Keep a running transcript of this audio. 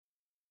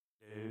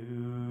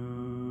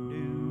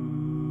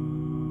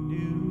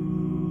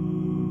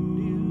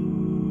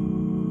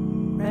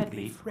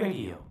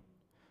RedLeafRadio.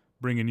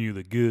 Bringing you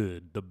the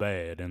good, the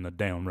bad, and the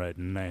downright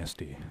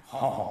nasty.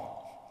 Oh.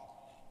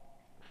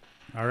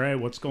 All right,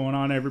 what's going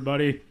on,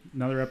 everybody?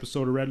 Another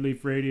episode of Red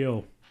Leaf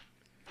Radio.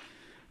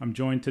 I'm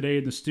joined today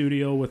in the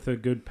studio with a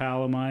good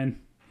pal of mine.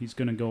 He's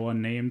going to go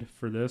unnamed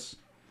for this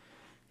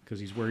because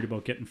he's worried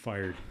about getting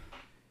fired.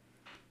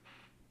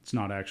 It's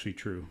not actually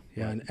true.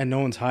 Yeah, and no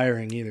one's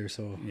hiring either,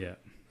 so... Yeah.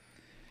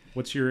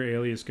 What's your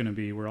alias going to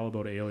be? We're all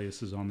about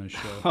aliases on this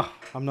show.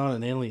 I'm not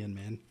an alien,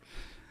 man.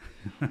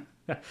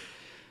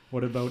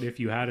 What about if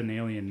you had an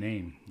alien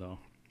name, though?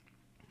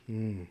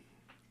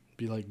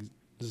 Be like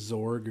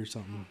Zorg or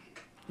something.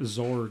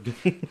 Zorg.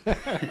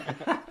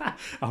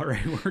 All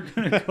right, we're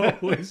going to go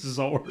with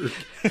Zorg.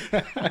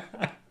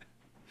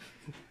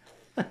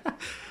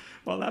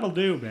 Well, that'll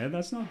do, man.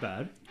 That's not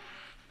bad.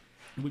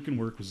 We can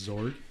work with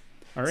Zorg.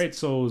 All right,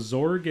 so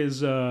Zorg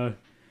is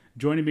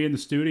joining me in the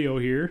studio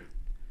here.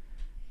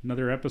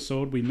 Another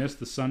episode. We missed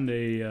the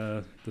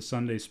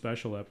Sunday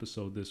special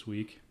episode this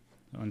week.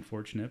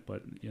 Unfortunate,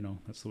 but, you know,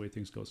 that's the way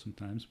things go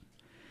sometimes.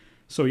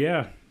 So,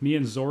 yeah, me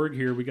and Zorg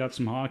here, we got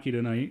some hockey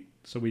tonight.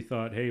 So we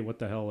thought, hey, what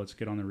the hell, let's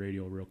get on the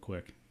radio real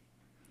quick.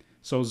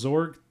 So,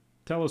 Zorg,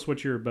 tell us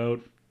what you're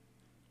about,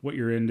 what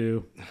you're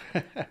into,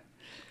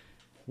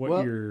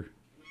 Well,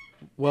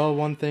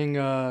 one thing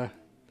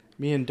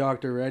me and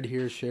Dr. Red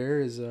here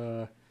share is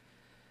a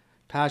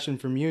passion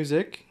for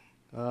music.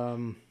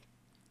 We're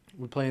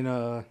playing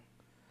a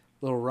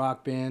little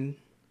rock band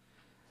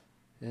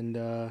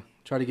and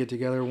try to get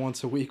together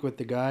once a week with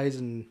the guys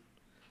and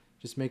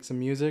just make some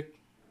music,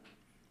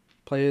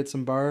 play at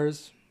some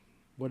bars,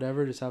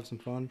 whatever, just have some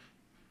fun.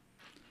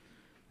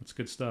 That's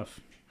good stuff.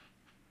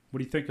 What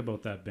do you think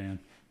about that band?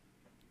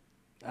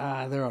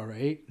 They're all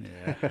right.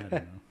 Yeah, I don't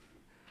know.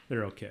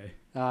 They're okay.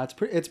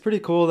 It's pretty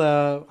cool.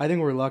 I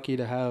think we're lucky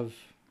to have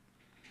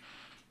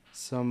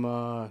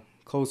some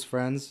close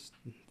friends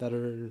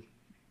that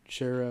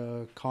share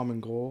a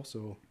common goal.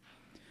 So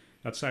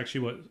That's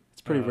actually what...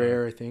 it's pretty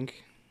rare, I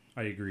think.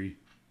 I agree.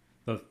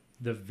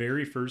 The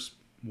very first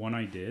one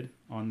I did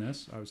on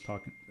this,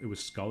 it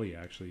was Scully,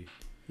 actually.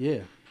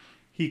 Yeah.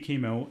 He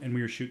came out and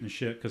we were shooting the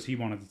shit because he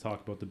wanted to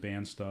talk about the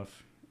band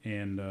stuff.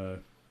 And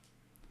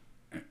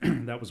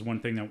that was one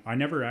thing that I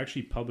never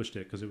actually published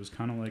it because it was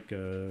kind of like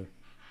a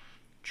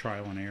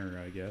trial and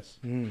error, I guess.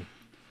 And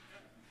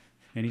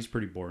he's a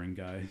pretty boring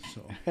guy,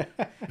 so.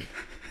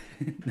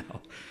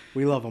 No.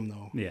 We love him,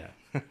 though. Yeah.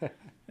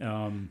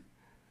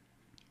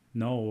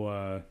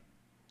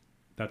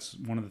 That's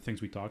one of the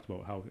things we talked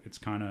about, how it's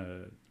kind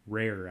of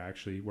rare,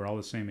 actually. We're all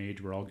the same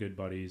age. We're all good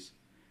buddies.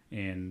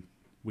 And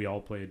we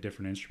all play a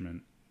different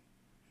instrument.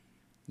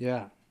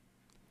 Yeah.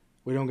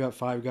 We don't got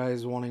 5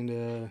 guys wanting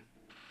to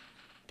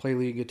play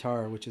lead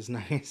guitar, which is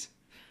nice.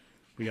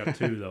 We got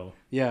 2, though.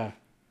 Yeah.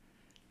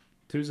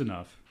 2's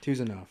enough. 2's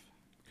enough.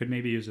 Could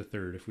maybe use a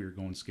 3rd if we were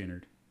going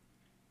Skinner.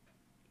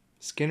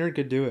 Skinner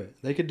could do it.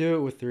 They could do it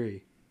with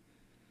 3.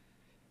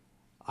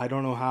 I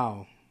don't know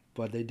how,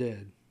 but they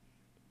did.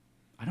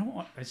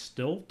 I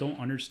still don't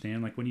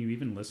understand, like, when you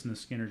even listen to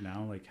Skinner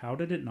now, like, how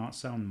did it not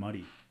sound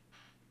muddy?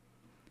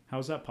 How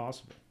is that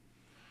possible?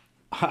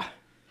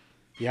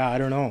 Yeah, I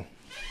don't know.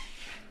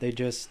 They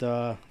just,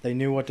 they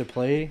knew what to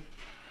play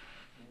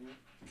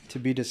to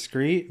be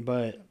discreet,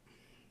 but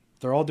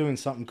they're all doing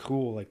something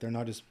cool. Like, they're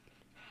not just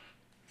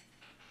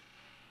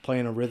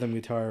playing a rhythm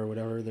guitar or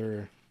whatever.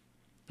 They're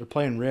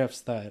playing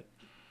riffs that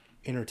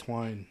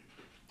intertwine.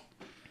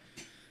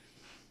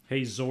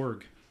 Hey,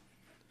 Zorg.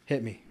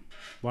 Hit me.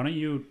 Why don't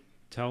you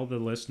tell the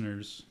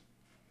listeners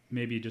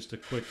maybe just a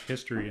quick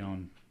history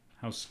on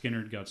how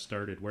Skinner got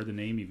started, where the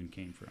name even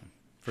came from,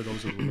 for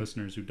those of the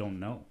listeners who don't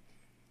know.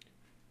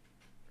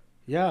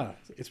 Yeah,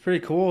 it's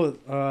pretty cool.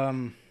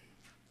 Kind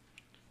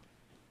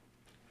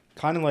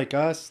of like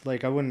us.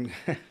 Like, I wouldn't...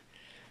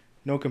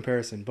 no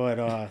comparison, but...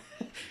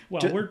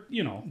 well, we're,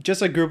 you know...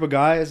 Just a group of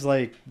guys,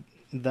 like,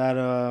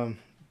 that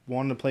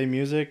wanted to play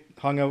music,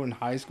 hung out in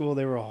high school.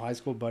 They were all high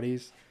school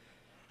buddies.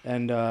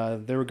 And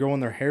they were growing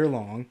their hair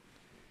long.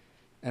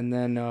 And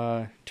then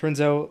turns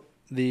out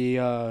the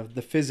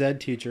phys ed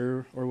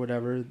teacher or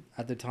whatever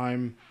at the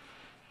time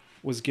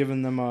was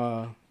giving them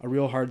a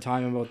real hard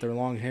time about their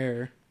long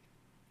hair.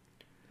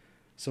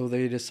 So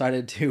they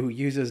decided to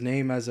use his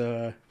name as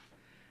a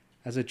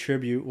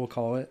tribute, we'll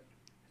call it.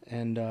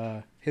 And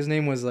his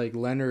name was like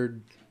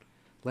Leonard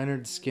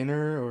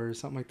Skinner or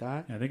something like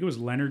that. I think it was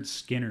Leonard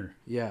Skinner.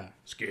 Yeah.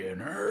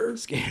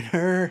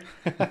 Skinner.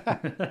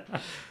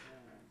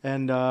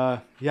 And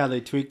yeah,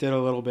 they tweaked it a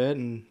little bit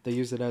and they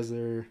used it as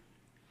their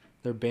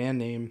band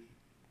name.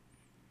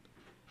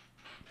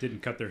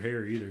 Didn't cut their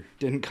hair either.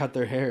 Didn't cut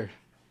their hair.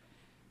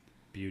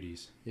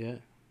 Beauties. Yeah.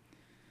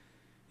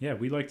 Yeah,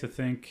 we like to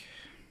think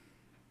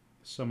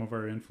some of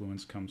our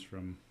influence comes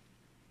from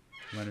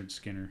Leonard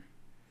Skinner.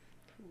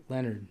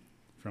 Leonard.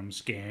 From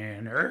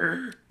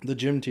Skinner. The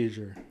gym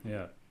teacher.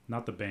 Yeah,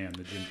 not the band,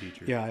 the gym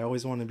teacher. Yeah, I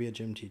always wanted to be a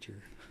gym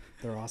teacher.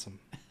 They're awesome.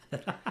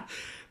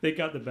 They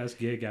got the best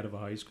gig out of a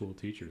high school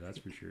teacher, that's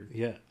for sure.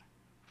 Yeah.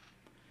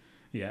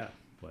 Yeah,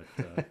 but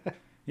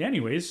yeah.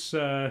 Anyways,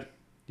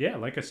 yeah,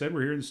 like I said,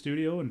 we're here in the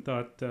studio and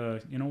thought,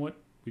 you know what?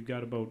 We've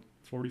got about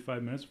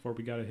 45 minutes before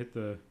we got to hit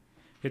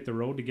the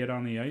road to get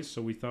on the ice.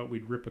 So we thought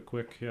we'd rip a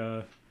quick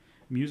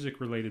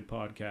music-related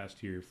podcast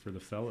here for the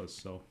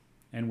fellas,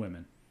 and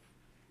women.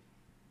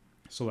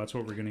 So that's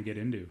what we're going to get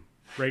into.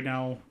 Right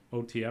now,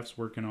 OTF's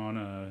working on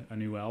a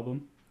new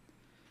album.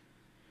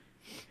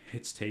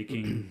 It's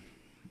going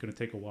to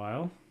take a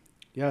while.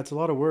 Yeah, it's a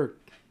lot of work.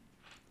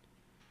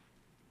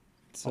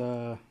 It's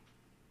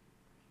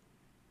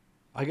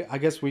I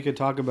guess we could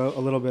talk about a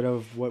little bit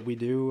of what we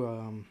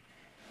do.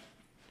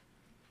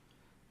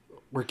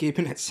 We're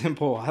keeping it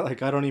simple. I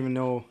don't even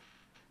know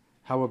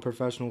how a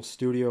professional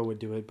studio would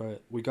do it,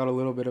 but we got a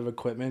little bit of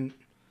equipment.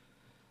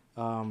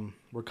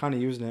 We're kind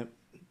of using it,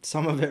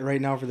 some of it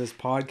right now for this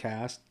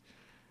podcast,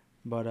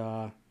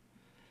 but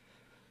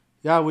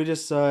yeah, we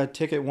just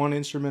take it one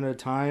instrument at a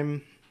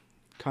time.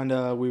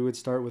 We would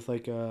start with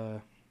like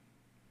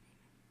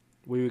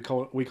we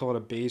call it a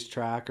bass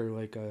track or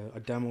like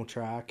a demo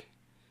track.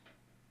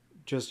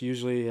 Just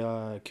usually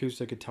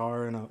acoustic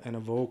guitar and a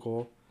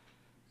vocal,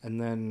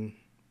 and then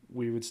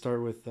we would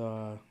start with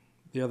the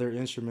other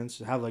instruments,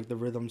 have like the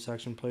rhythm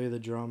section, play the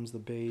drums, the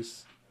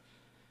bass,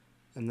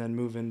 and then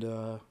move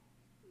into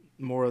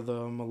more of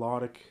the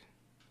melodic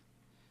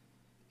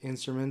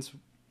instruments,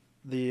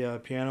 the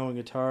piano and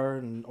guitar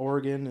and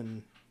organ,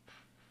 and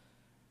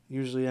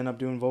usually end up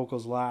doing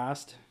vocals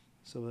last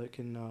so that it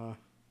can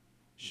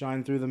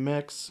shine through the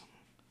mix.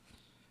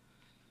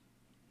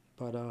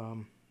 But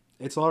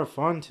it's a lot of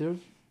fun too.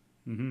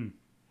 Mm-hmm.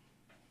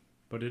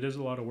 But it is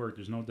a lot of work.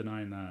 There's no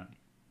denying that.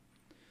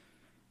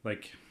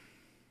 Like,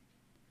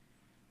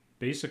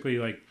 basically,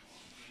 like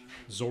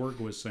Zorg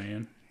was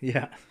saying.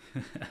 Yeah.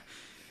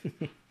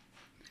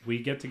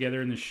 We get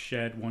together in the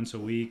shed once a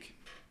week.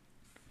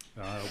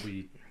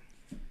 We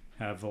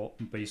have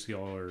basically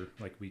all our,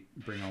 like, we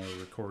bring all our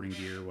recording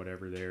gear,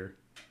 whatever there.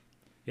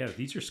 Yeah,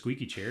 these are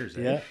squeaky chairs,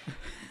 eh?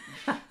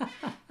 Yeah.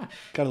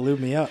 Gotta lube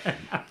me up.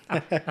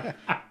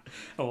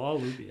 Oh, I'll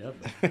lube you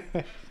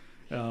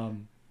up.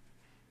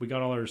 We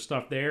got all our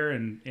stuff there,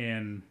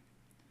 and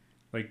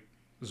like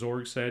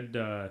Zorg said,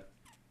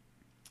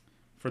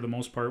 for the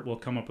most part, we'll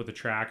come up with a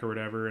track or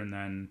whatever, and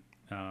then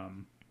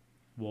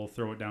we'll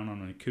throw it down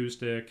on an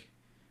acoustic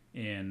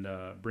and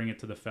bring it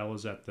to the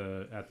fellas at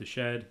the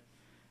shed.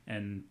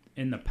 And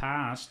in the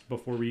past,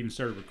 before we even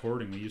started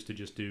recording, we used to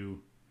just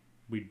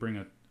we'd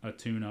bring a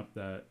tune up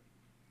that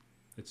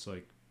it's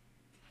like,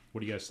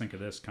 what do you guys think of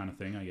this kind of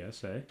thing, I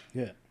guess, eh?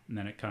 Yeah. And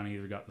then it kind of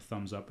either got the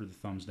thumbs up or the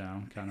thumbs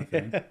down kind of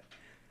thing.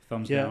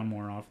 Thumbs down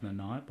more often than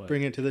not. But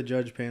bring it to the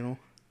judge panel.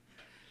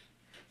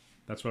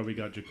 That's why we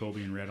got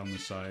Jakobian Red on the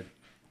side.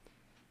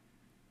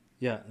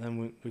 Yeah,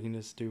 then we can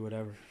just do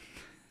whatever.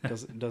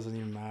 Doesn't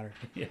even matter.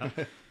 Yeah.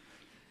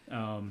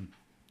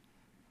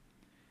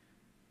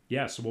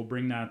 Yeah, so we'll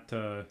bring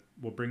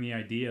the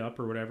idea up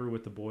or whatever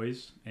with the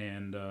boys,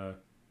 and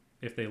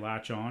if they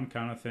latch on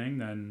kind of thing,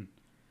 then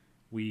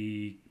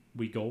we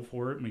go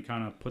for it, and we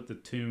kind of put the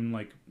tune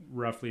like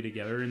roughly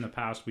together. In the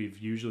past, we've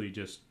usually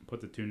just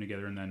put the tune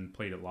together and then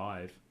played it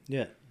live.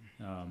 Yeah.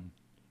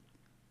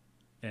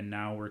 And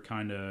now we're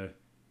kind of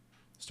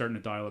starting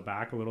to dial it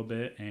back a little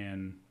bit,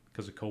 and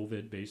because of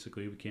COVID,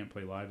 basically, we can't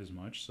play live as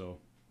much, so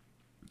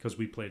because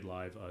we played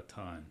live a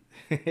ton.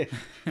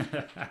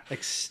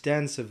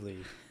 Extensively.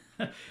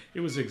 It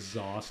was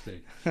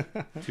exhausting.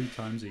 2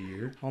 times a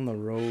year. On the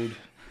road.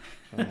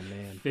 Oh,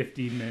 man.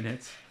 15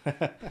 minutes.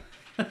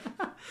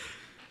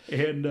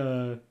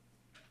 And,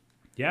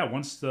 yeah,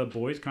 once the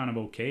boys kind of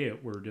okay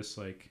it, we're just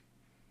like,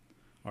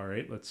 all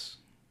right, let's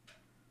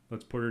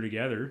put her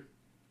together.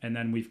 And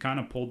then we've kind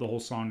of pulled the whole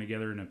song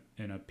together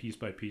in a piece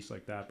by piece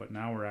like that. But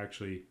now we're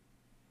actually,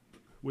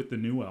 with the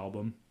new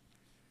album,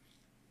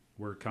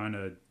 we're kind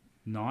of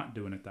not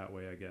doing it that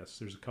way, I guess.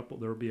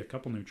 There'll be a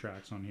couple new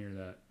tracks on here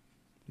that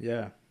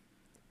yeah,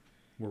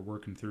 we're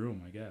working through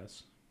them, I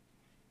guess.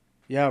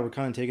 Yeah, we're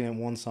kind of taking it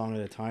one song at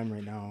a time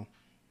right now.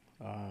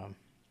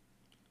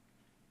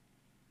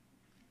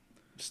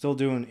 Still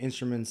doing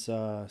instruments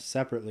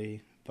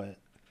separately, but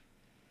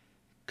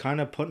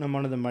kind of putting them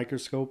under the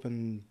microscope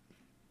and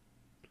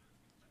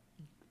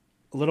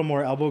a little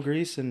more elbow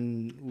grease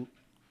and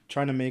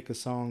trying to make a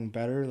song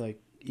better. Like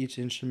each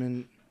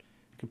instrument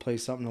could play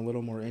something a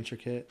little more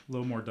intricate, a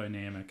little more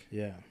dynamic.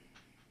 Yeah.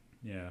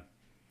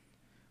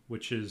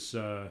 Which is,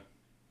 I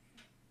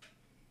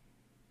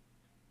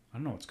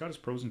don't know, it's got its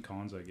pros and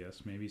cons, I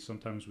guess. Maybe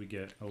sometimes we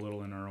get a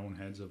little in our own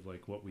heads of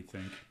like what we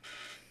think,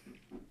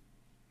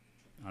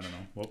 I don't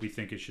know, what we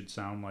think it should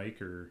sound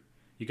like. Or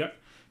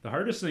the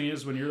hardest thing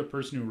is when you're the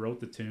person who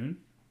wrote the tune.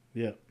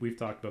 Yeah. We've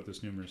talked about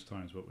this numerous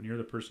times, but when you're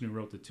the person who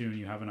wrote the tune,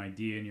 you have an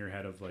idea in your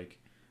head of like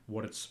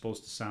what it's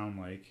supposed to sound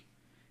like.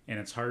 And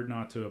it's hard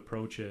not to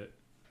approach it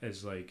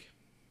as like,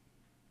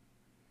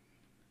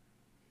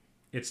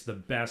 it's the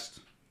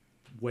best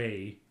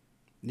way.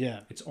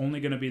 Yeah. It's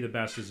only going to be the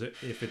best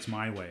if it's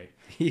my way.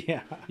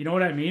 Yeah. You know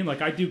what I mean?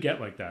 Like I do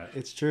get like that.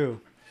 It's true.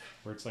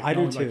 Where it's like, I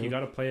no, do like too. you got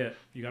to play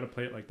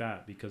it like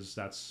that because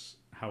that's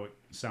how it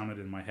sounded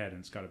in my head and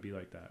it's got to be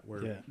like that.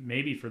 Where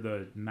maybe for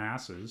the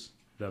masses,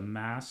 the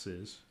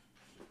masses,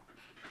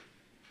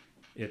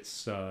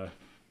 it's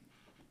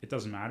it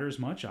doesn't matter as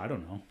much. I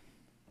don't know.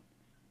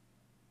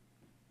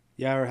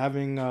 Yeah, or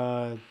having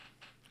a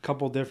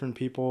couple different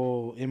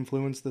people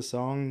influence the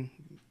song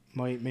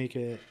might make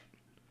it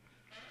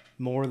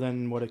more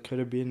than what it could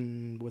have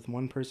been with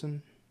one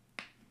person.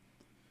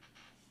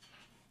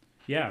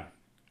 Yeah,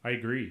 I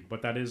agree.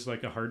 But that is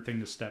like a hard thing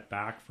to step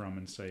back from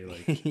and say,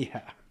 like,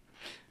 Yeah.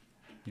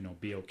 you know,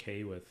 be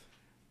okay with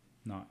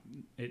not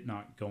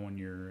going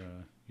your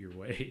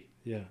way.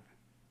 Yeah.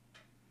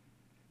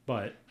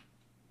 But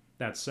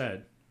that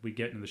said, we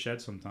get into the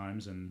shed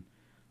sometimes, and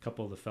a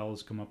couple of the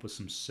fellas come up with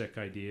some sick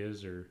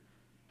ideas or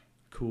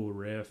cool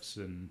riffs,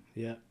 and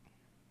Yeah.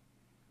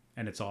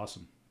 and it's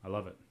awesome. I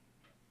love it.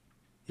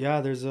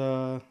 Yeah,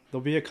 there'll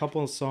be a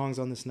couple of songs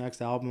on this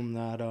next album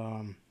that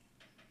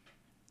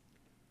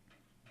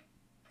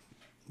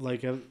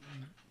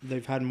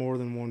they've had more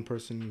than one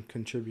person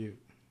contribute.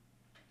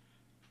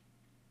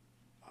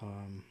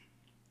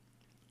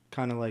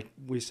 Kind of like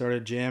we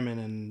started jamming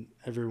and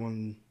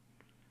everyone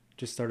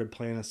just started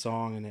playing a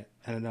song and it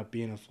ended up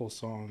being a full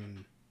song,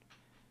 and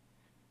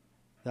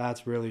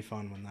that's really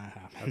fun when that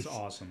happens. That's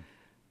awesome.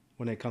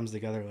 When it comes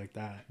together like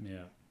that.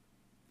 Yeah.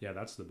 Yeah,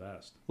 that's the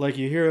best. Like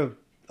you hear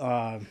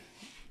of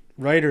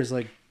writers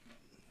like,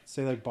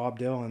 say like Bob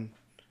Dylan,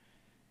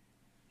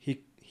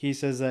 he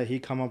says that he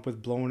come up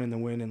with Blowing in the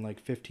Wind in like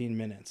 15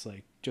 minutes,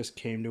 like just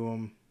came to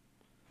him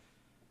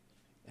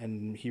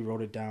and he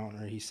wrote it down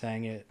or he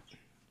sang it.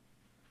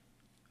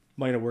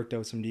 Might have worked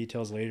out some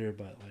details later,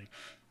 but like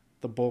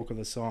the bulk of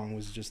the song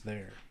was just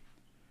there.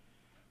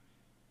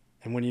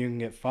 And when you can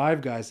get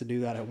 5 guys to do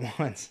that at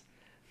once,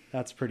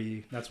 that's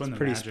when the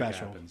pretty magic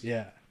special. happens.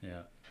 Yeah.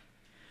 Yeah.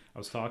 I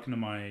was talking to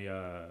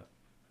my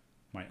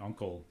my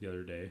uncle the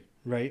other day.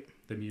 Right.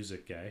 The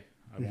music guy.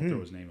 I won't throw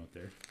his name out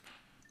there.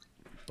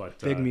 But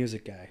big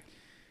music guy.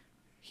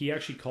 He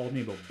actually called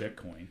me about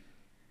Bitcoin.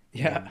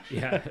 Yeah.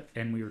 Yeah,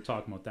 and we were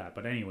talking about that.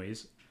 But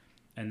anyways,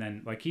 and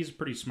then like he's a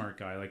pretty smart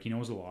guy. Like he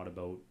knows a lot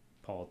about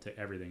politics,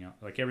 everything else,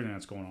 like everything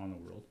that's going on in the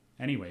world.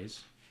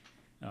 Anyways,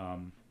 we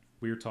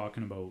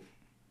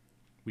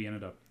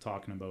ended up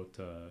talking about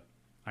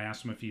I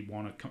asked him if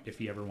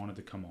he ever wanted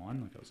to come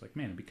on. Like I was like,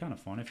 man, it'd be kind of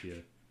fun if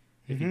you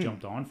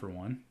jumped on for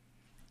one.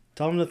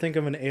 Tell him to think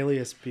of an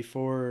alias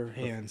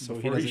beforehand, so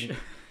he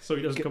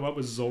doesn't come up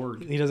with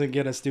Zorg. He doesn't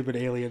get a stupid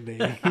alien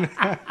name.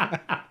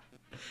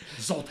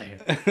 Zoltan.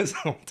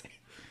 Zoltan.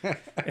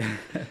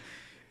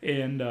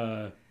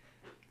 And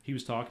he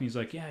was talking. He's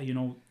like, yeah, you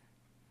know,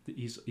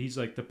 he's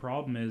like, the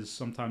problem is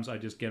sometimes I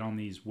just get on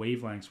these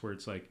wavelengths where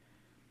it's like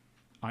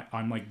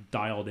I'm like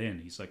dialed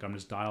in. He's like, I'm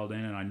just dialed in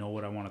and I know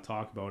what I want to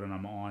talk about and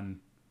I'm on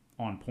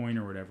point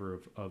or whatever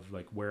of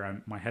like where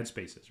my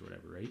headspace is or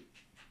whatever, right?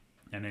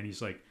 And then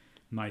he's like,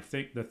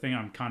 the thing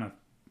I'm kind of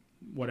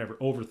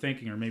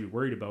overthinking or maybe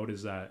worried about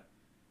is that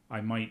I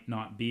might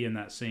not be in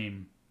that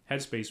same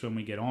headspace when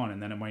we get on,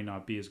 and then it might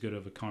not be as good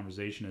of a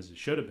conversation as it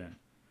should have been.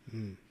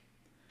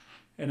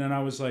 And then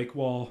I was like,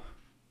 well,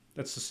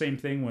 that's the same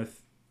thing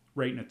with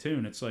writing a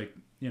tune. It's like,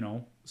 you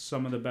know,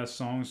 some of the best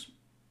songs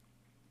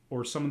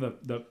or some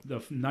of the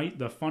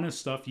funnest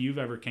stuff you've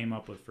ever came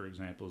up with, for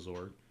example,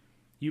 Zorg,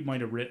 you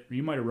might have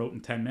wrote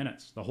in 10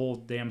 minutes the whole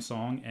damn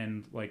song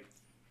and like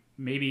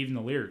maybe even the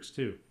lyrics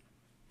too.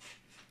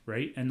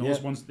 Right? And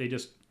those ones,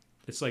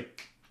 it's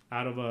like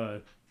out of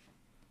a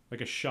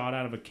shot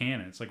out of a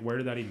cannon. It's like, where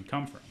did that even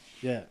come from?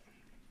 Yeah.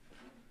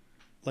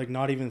 Like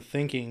not even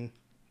thinking,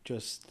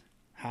 just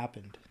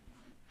happened.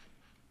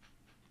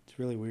 It's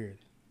really weird.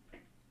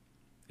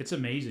 It's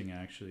amazing,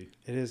 actually.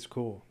 It is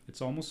cool.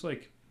 It's almost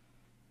like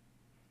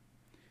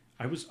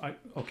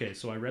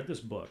so I read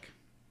this book,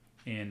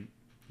 and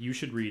you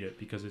should read it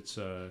because it's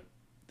The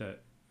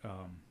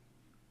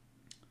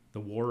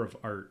War of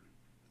Art.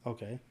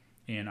 Okay.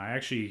 And I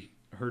actually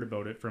heard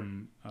about it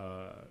from I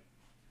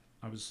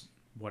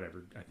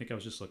think I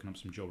was just looking up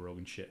some Joe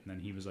Rogan shit, and then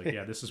he was like,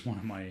 yeah, this is one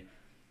of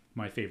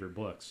my favorite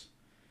books,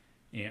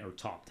 or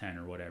top 10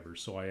 or whatever.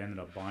 So I ended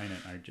up buying it.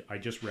 And I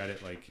just read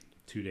it like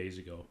 2 days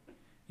ago,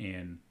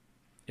 and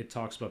it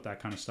talks about that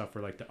kind of stuff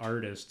where like the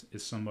artist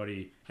is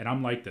somebody, and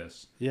I'm like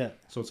this. Yeah.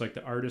 So it's like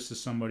the artist is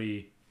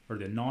somebody, or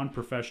the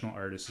non-professional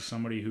artist is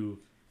somebody who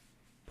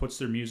puts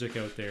their music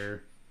out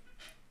there,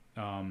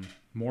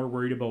 more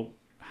worried about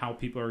how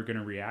people are going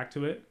to react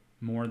to it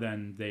more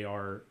than they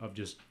are of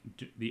just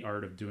the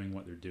art of doing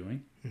what they're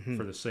doing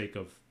for the sake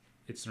of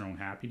it's their own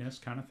happiness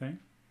kind of thing.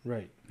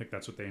 Right. I think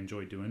that's what they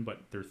enjoy doing,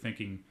 but they're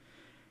thinking,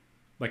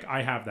 like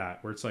I have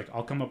that where it's like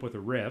I'll come up with a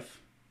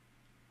riff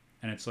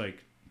and it's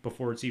like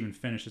before it's even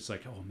finished, it's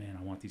like, oh man,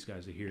 I want these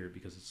guys to hear it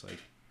because it's like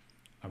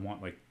I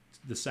want like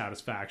the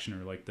satisfaction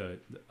or like the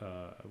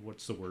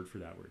what's the word for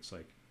that where it's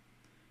like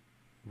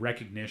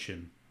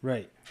recognition.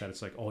 Right. That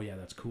it's like, oh yeah,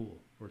 that's cool,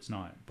 or it's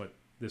not. But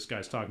this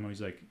guy's talking about,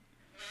 he's like,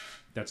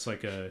 that's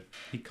like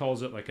he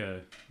calls it like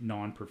a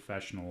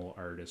non-professional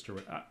artist, or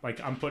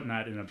like I'm putting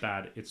that in a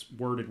bad, it's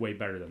worded way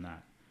better than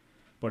that.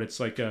 But it's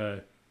like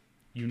you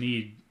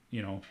need,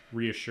 you know,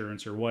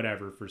 reassurance or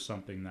whatever for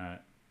something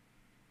that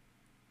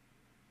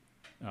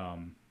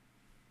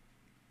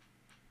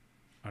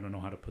I don't know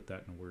how to put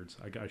that in words.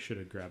 I should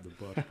have grabbed the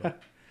book,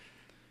 but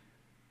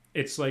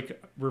it's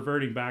like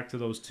reverting back to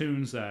those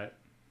tunes that,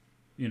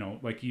 you know,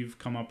 like you've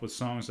come up with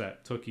songs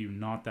that took you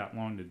not that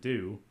long to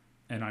do,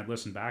 and I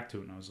listened back to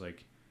it and I was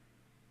like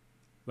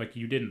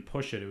you didn't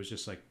push it. It was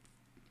just like,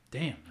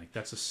 damn, like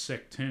that's a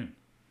sick tune.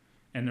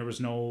 And there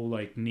was no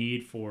like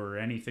need for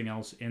anything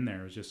else in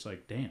there. It was just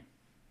like, damn,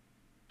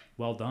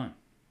 well done.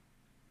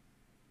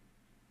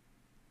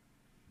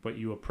 But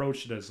you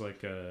approached it as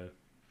like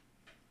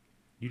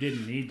you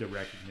didn't need the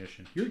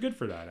recognition. You're good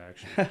for that,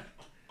 actually.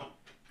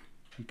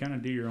 You kind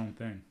of do your own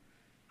thing.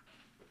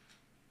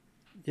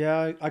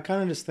 Yeah, I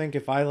kind of just think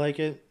if I like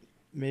it,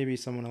 maybe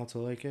someone else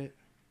will like it.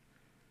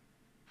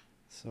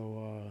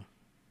 So,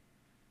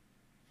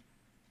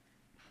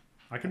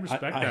 I can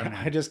respect that, man.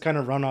 I just kind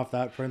of run off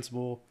that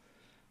principle.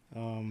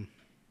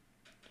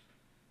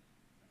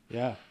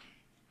 Yeah.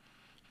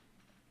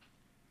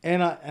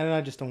 And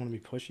I just don't want to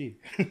be pushy.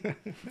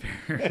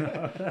 Fair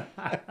enough.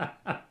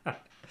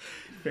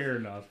 Fair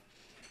enough.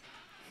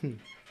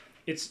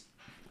 It's,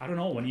 I don't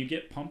know, when you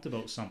get pumped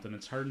about something,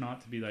 it's hard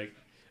not to be like,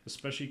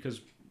 especially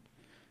because,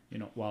 you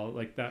know, while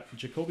like that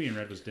Jakobian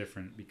Red was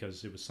different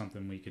because it was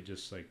something we could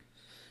just like.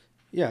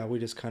 Yeah, we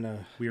just kind of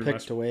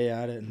picked away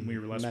at it and we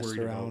were less worried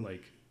around. About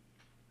like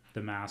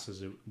the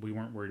masses. We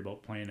weren't worried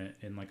about playing it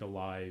in like a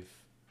live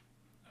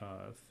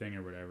thing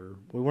or whatever.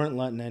 We weren't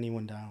letting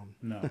anyone down.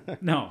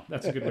 No,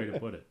 that's a good way to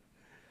put it.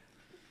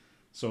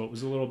 So it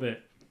was a little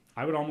bit.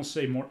 I would almost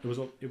say more.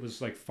 It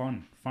was like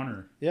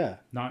funner. Yeah.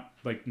 Not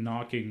like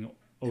knocking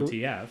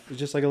OTF. It was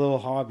just like a little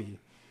hobby.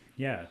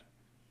 Yeah.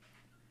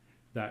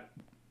 That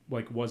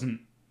like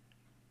wasn't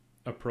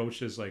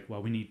approached as like,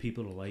 well, we need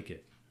people to like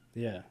it.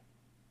 Yeah.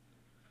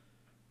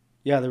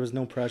 Yeah, there was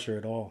no pressure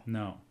at all.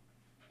 No.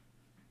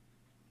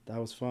 That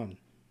was fun.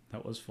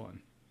 That was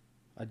fun.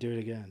 I'd do it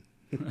again.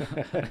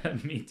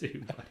 Me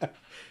too.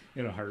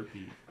 In a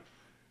heartbeat.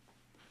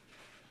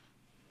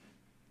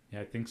 Yeah,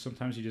 I think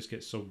sometimes you just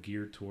get so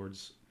geared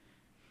towards.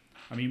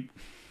 I mean,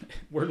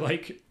 we're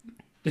like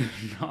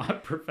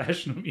not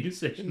professional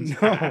musicians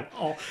at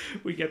all.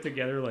 We get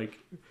together like.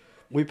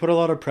 We put a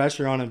lot of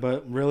pressure on it,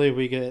 but really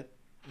we get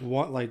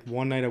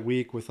one night a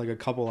week with like a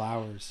couple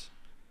hours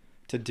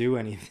to do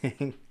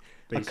anything.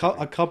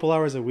 A couple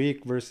hours a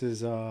week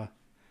versus like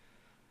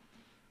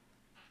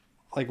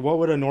what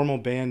would a normal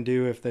band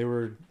do if they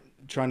were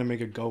trying to make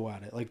a go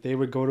at it? Like they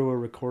would go to a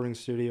recording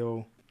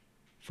studio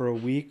for a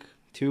week,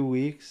 2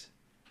 weeks,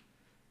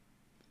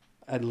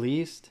 at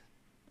least.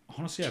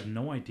 Honestly, I have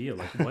no idea.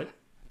 Like what,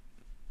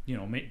 you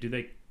know,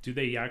 do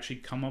they actually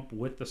come up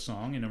with the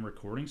song in a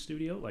recording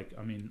studio? Like,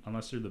 I mean,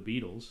 unless they're the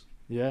Beatles.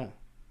 Yeah.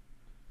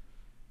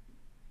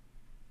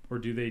 Or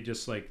do they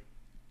just like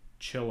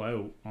chill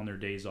out on their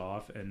days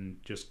off and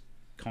just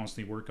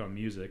constantly work on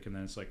music, and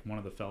then it's like one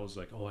of the fellas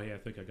like, oh hey, I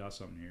think I got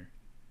something here,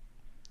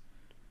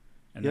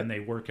 and then they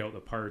work out the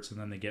parts and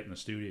then they get in the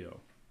studio.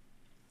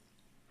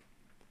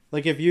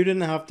 Like if you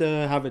didn't have to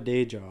have a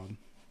day job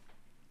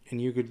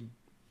and you could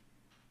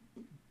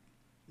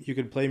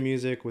play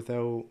music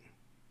without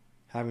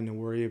having to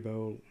worry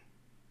about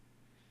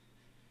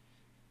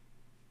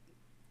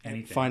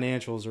anything,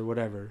 financials or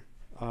whatever,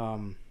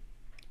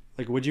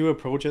 like would you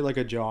approach it like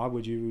a job?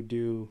 Would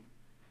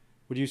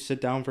you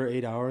sit down for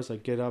 8 hours,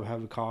 like get up,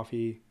 have a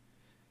coffee,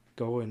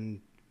 go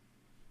and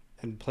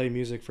play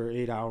music for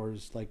 8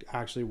 hours, like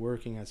actually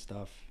working at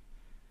stuff,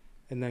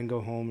 and then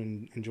go home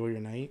and enjoy your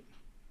night?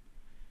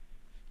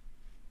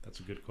 That's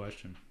a good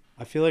question.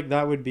 I feel like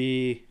that would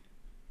be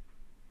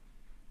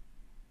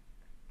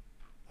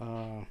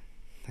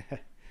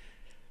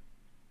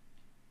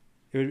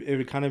it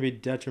would kind of be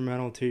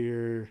detrimental to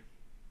your,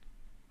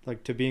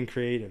 like, to being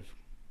creative.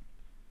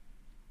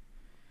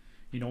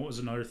 You know what was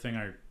another thing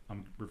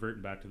I'm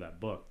reverting back to that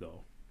book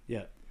though.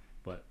 Yeah.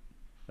 But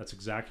that's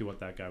exactly what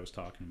that guy was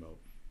talking about.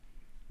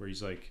 Where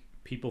he's like,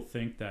 people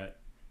think that,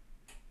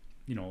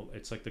 you know,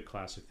 it's like the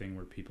classic thing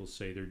where people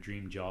say their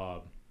dream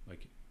job,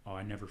 like, oh,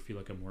 I never feel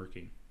like I'm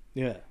working.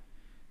 Yeah.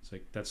 It's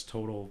like, that's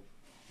total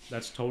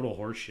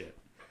horseshit.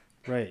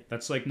 Right.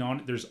 That's like,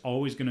 there's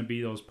always going to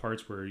be those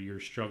parts where you're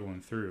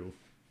struggling through.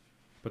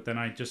 But then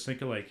I just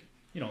think of like,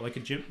 you know,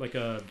 like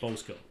a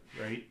Bosco,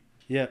 right?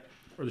 Yeah.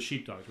 Or the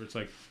Sheepdogs, where it's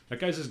like, that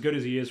guy's as good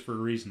as he is for a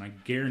reason. I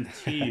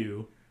guarantee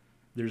you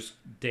there's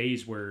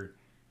days where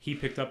he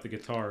picked up the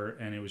guitar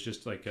and it was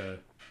just like a,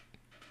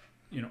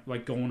 you know,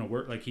 like going to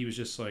work. Like he was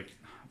just like,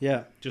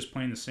 yeah, just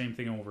playing the same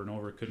thing over and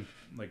over. Couldn't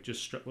like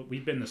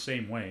we've been the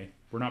same way.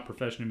 We're not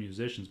professional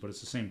musicians, but it's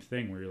the same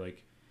thing where you're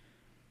like,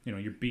 you know,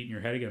 you're beating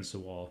your head against the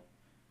wall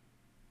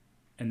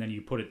and then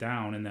you put it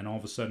down and then all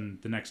of a sudden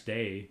the next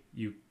day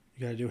you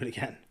got to do it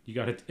again. You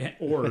got to,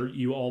 or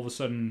you all of a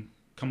sudden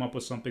come up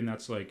with something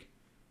that's like,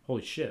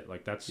 holy shit,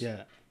 like that's,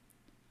 yeah.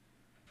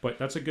 But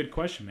that's a good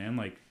question, man.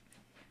 Like,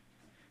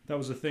 that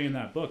was the thing in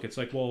that book. It's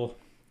like, well,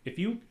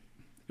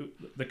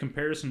 the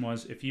comparison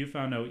was if you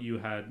found out you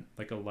had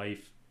like a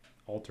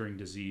life-altering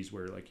disease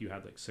where like you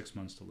had like 6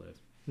 months to live,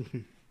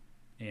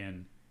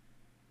 and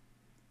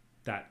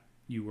that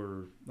you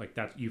were like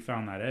that, you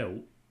found that out,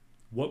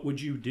 what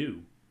would you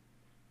do?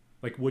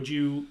 Like, would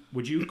you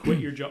quit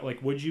your job?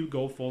 Like, would you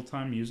go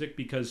full-time music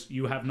because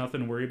you have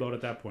nothing to worry about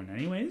at that point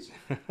anyways?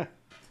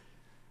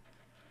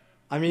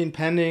 I mean,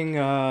 pending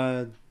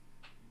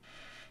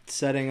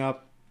setting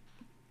up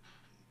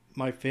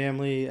my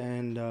family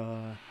and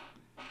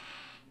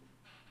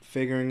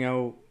figuring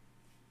out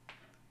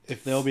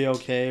if they'll be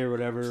okay or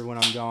whatever when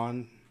I'm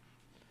gone,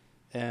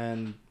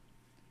 and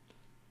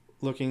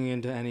looking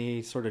into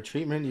any sort of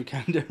treatment you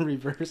can to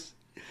reverse.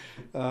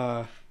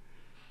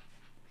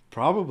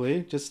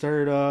 Probably just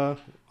start.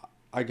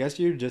 I guess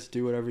you just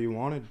do whatever you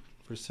wanted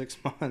for 6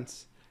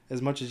 months,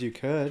 as much as you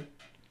could.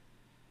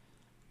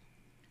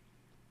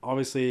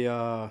 Obviously,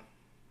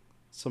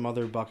 some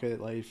other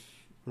bucket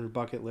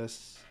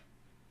list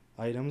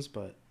items,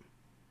 but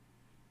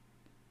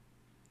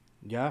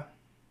yeah.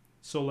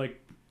 So,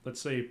 like,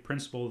 let's say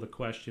principle of the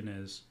question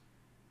is,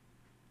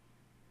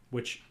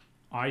 which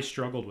I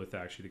struggled with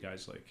actually, the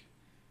guys, like,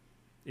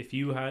 if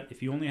you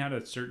only had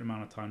a certain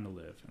amount of time to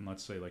live, and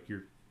let's say like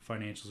your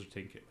financials are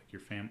taken care, like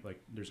your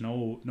like there's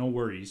no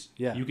worries.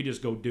 Yeah. You could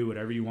just go do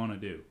whatever you want to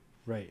do.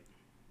 Right.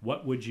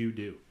 What would you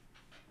do?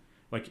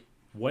 Like,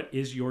 what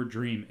is your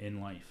dream in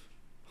life?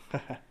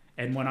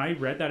 And when I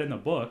read that in the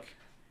book,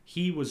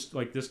 he was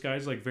like, this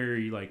guy's like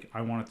very like,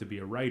 I wanted to be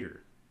a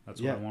writer.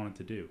 That's what I wanted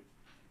to do.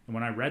 And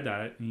when I read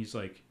that, and he's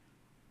like,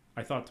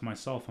 I thought to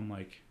myself, I'm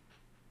like,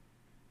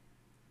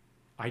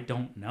 I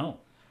don't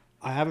know.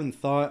 I haven't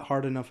thought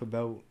hard enough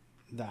about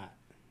that.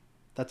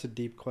 That's a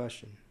deep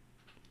question.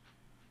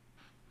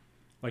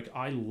 Like,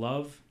 I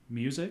love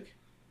music,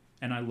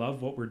 and I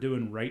love what we're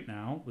doing right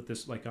now with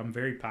this. Like, I'm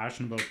very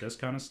passionate about this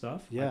kind of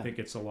stuff. Yeah. I think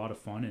it's a lot of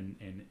fun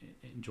and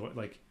enjoy.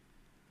 Like,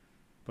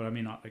 but I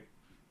mean,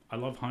 I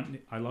love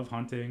hunting. I love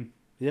hunting.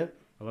 Yep.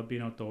 I love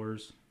being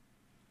outdoors.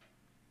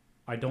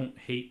 I don't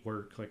hate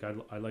work. Like,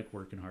 I like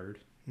working hard.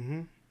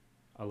 Mm-hmm.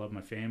 I love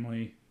my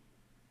family.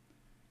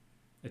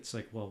 It's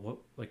like, well,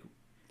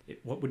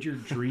 what would your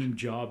dream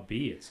job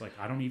be? It's like,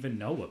 I don't even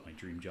know what my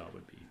dream job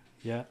would be.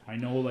 Yeah. I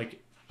know,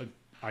 like,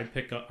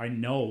 I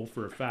know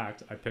for a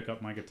fact I pick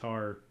up my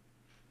guitar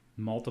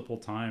multiple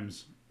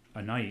times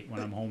a night when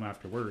I'm home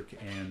after work,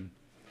 and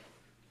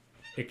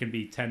it can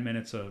be 10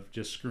 minutes of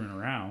just screwing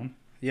around.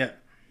 Yeah.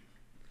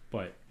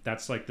 But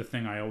that's like the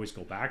thing I always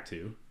go back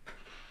to.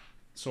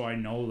 So I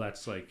know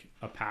that's like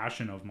a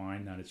passion of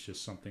mine, that it's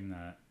just something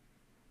that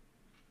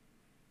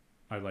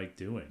I like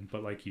doing.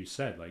 But like you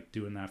said, like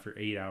doing that for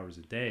 8 hours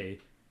a day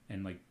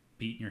and like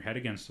beating your head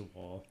against the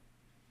wall.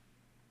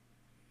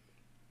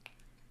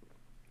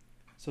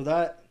 So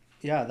that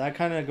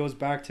kind of goes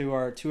back to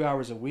our 2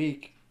 hours a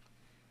week.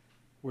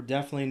 We're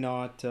definitely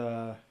not,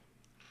 we're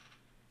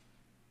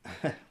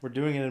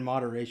doing it in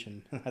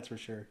moderation, that's for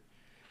sure.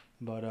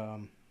 But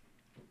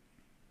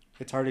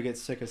it's hard to get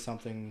sick of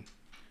something.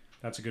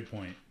 That's a good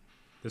point.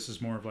 This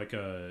is more of like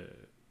a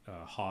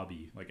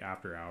hobby, like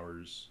after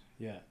hours.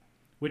 Yeah.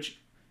 Which,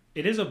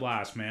 it is a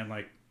blast, man.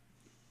 Like,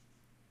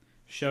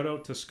 shout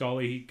out to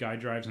Scully. Guy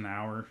drives an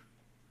hour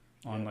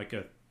on like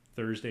a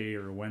Thursday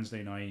or a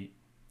Wednesday night,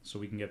 so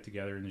we can get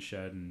together in the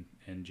shed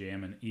and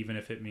jam. And even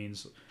if it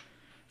means,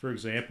 for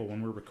example,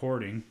 when we're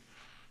recording,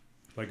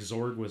 like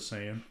Zorg was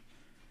saying,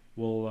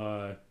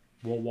 we'll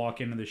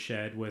walk into the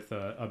shed with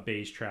a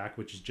bass track,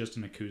 which is just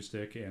an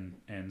acoustic,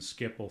 and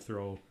Skip will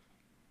throw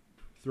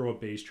a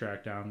bass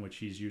track down, which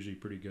he's usually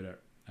pretty good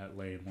at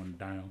laying one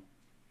down,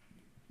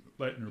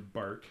 letting her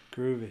bark.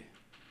 Groovy.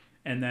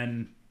 And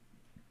then,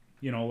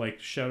 you know, like,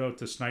 shout out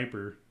to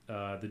Sniper.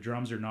 The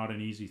drums are not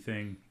an easy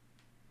thing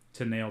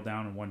to nail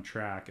down in one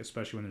track,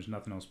 especially when there's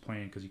nothing else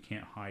playing, because you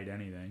can't hide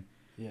anything.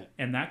 Yeah.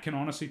 And that can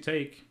honestly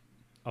take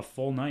a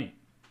full night.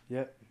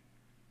 Yep.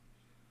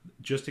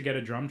 Just to get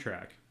a drum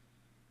track.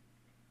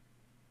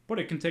 But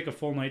it can take a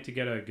full night to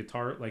get a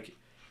guitar. Like,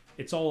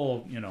 it's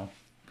all, you know,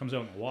 comes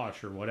out in the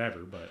wash or whatever,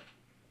 but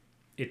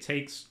it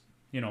takes,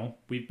 you know,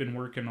 we've been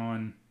working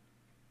on,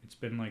 it's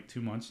been like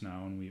 2 months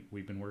now, and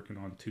we've been working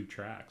on 2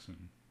 tracks, and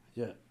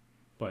yeah,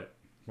 but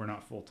we're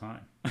not full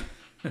time.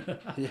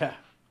 Yeah.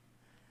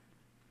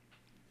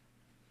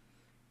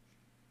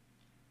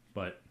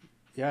 But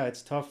yeah,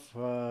 it's tough.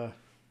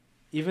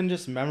 Even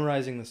just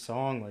memorizing the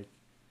song, like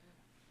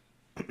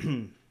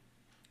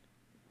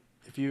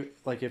if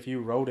you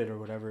wrote it or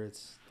whatever,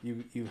 it's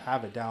you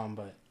have it down,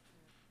 but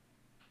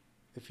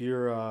if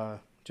you're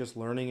just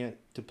learning it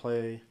to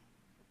play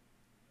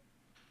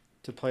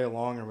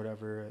along or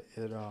whatever,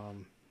 it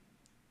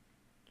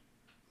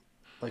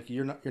like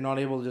you're not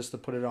able just to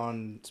put it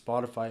on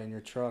Spotify in your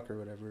truck or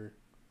whatever,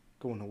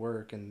 going to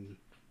work and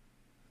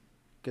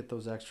get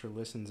those extra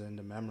listens in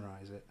to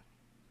memorize it.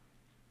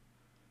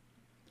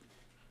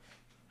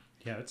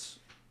 yeah,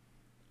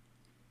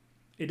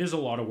 it is a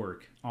lot of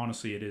work.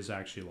 Honestly, it is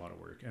actually a lot of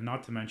work. And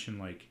not to mention,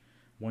 like,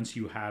 once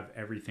you have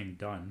everything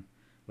done,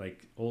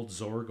 like old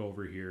Zorg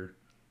over here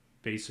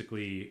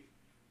basically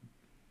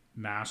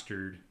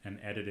mastered and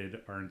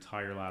edited our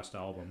entire last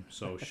album.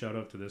 So shout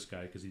out to this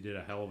guy, because he did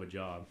a hell of a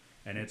job.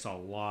 And it's a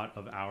lot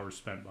of hours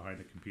spent behind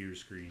the computer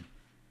screen.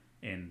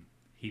 And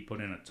he put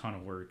in a ton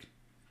of work.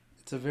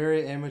 It's a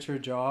very amateur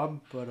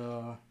job, but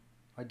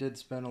I did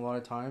spend a lot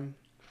of time,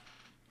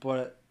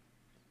 but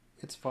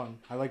it's fun.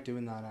 I like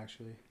doing that,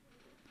 actually.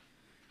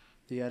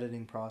 The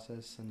editing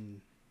process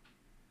and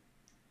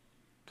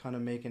kind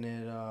of making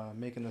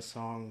the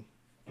song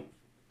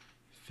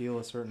feel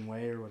a certain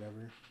way or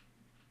whatever.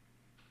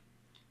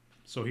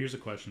 So here's a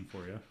question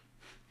for you.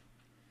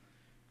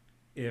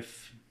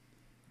 If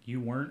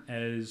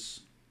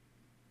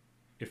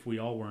we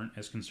all weren't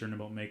as concerned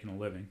about making a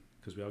living,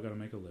 because we all got to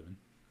make a living,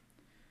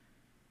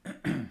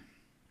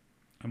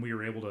 and we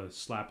were able to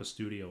slap a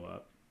studio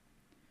up,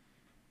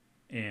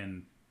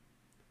 and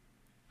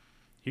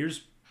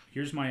here's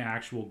my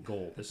actual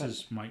goal.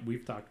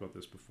 We've talked about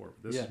this before,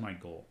 but this is my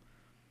goal.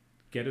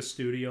 Get a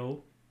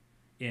studio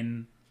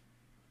in,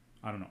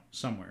 I don't know,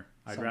 somewhere.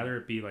 I'd rather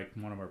it be like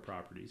one of our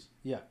properties.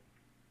 Yeah.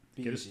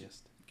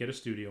 Easiest. Get a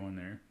studio in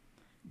there.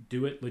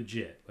 Do it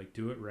legit. Like,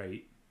 do it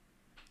right.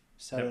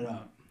 Set it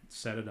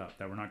up.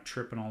 That we're not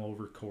tripping all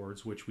over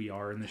cords, which we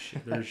are in the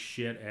shit. There's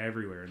shit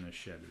everywhere in this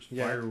shed. There's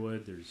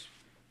firewood. There's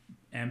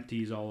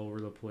empties all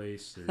over the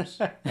place. There's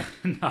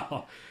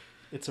no.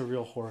 It's a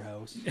real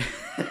whorehouse.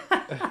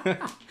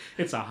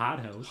 It's a hot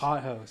house.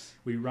 Hot house.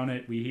 We run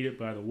it. We heat it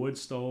by the wood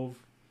stove.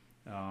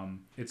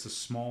 It's a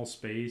small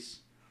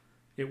space.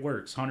 It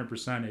works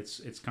 100%.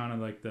 It's kind of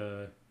like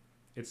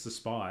it's the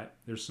spot.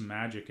 There's some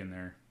magic in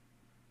there,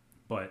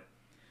 but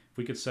if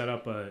we could set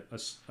up a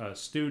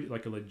studio,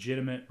 like a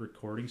legitimate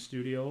recording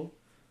studio,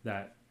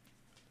 that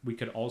we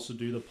could also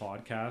do the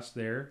podcast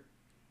there,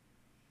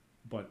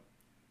 but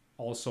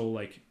also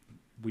like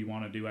we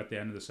want to do at the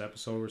end of this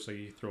episode, where so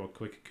you throw a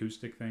quick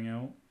acoustic thing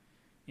out,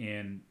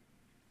 and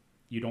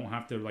you don't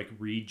have to like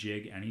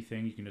rejig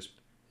anything. You can just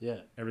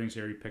everything's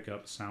there. You pick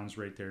up, sounds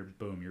right there.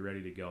 Boom, you're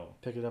ready to go.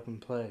 Pick it up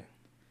and play.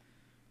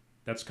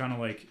 That's kind of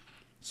like.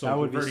 So that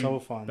would be so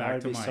fun. That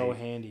would be so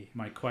handy.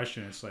 My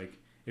question is like,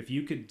 if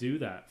you could do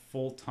that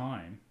full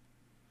time,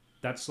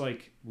 that's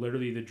like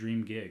literally the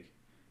dream gig.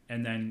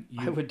 And then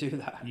I would do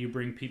that. You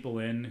bring people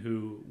in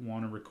who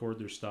want to record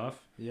their stuff.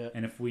 Yeah.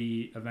 And if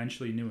we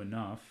eventually knew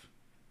enough,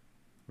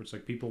 where it's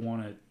like people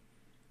want to,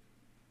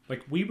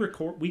 like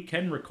we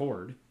can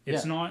record.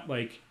 It's not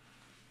like.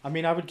 I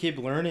mean, I would keep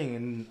learning,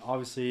 and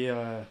obviously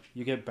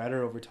you get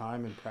better over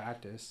time and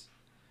practice.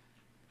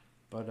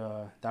 But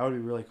that would be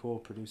really cool,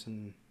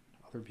 producing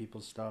other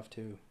people's stuff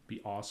too. Be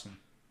awesome.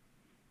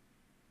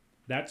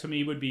 That to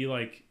me would be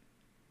like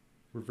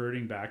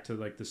reverting back to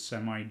like the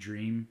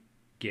semi-dream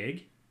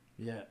gig.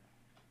 Yeah.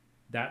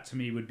 That to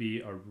me would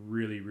be a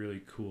really,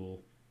 really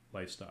cool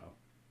lifestyle.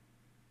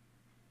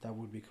 That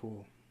would be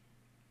cool.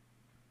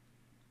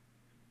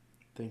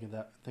 Think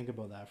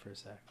about that for a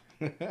sec.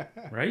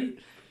 Right?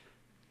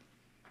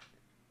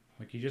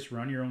 Like you just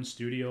run your own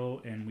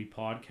studio and we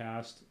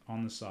podcast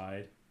on the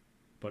side.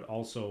 But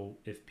also,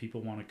 if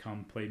people want to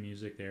come play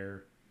music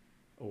there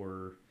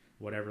or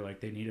whatever, like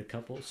they need a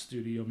couple of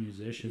studio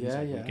musicians,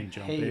 we can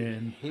jump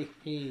in.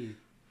 Hey.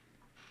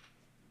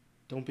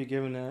 Don't be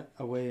giving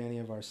away any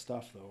of our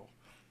stuff,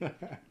 though.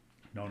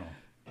 No.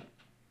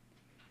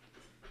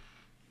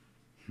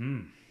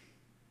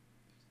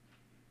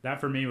 That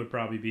for me would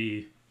probably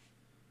be,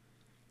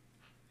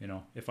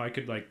 if I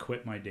could like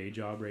quit my day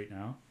job right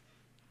now,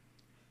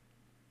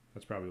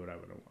 that's probably what I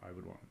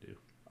would want to do.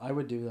 I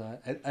would do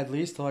that at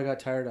least till I got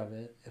tired of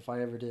it, if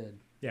I ever did.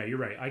 Yeah, you're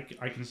right.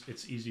 I can.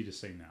 It's easy to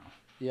say now.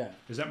 Yeah.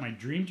 Is that my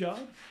dream job?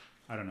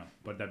 I don't know,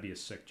 but that'd be a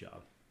sick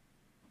job.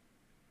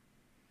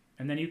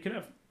 And then you could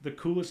have the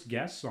coolest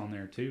guests on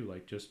there too,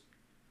 like just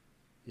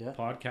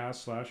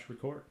podcast /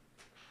 record.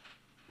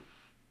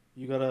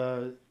 You got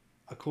a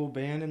cool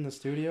band in the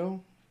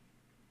studio?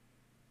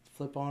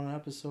 Flip on an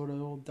episode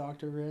of old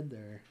Dr. Red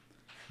there.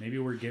 Maybe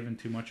we're giving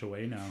too much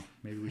away now.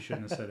 Maybe we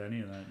shouldn't have said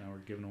any of that. Now we're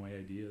giving away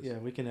ideas. Yeah,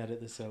 we can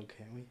edit this out,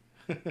 can't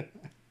we?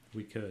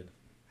 We could.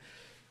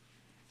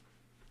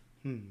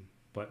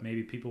 But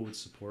maybe people would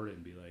support it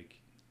and be like,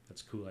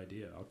 that's a cool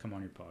idea. I'll come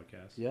on your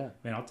podcast. Yeah.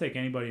 Man, I'll take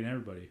anybody and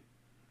everybody.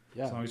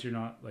 Yeah. As long as you're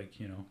not like,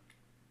 like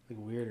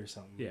weird or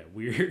something. Yeah,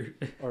 weird.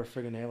 Or a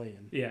friggin'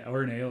 alien. Yeah,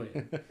 or an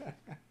alien.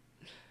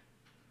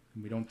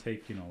 We don't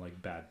take,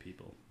 like bad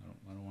people.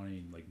 I don't want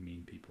any like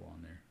mean people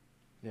on there.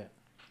 Yeah.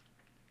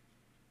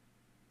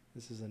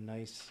 This is a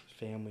nice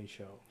family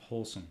show.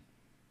 Wholesome.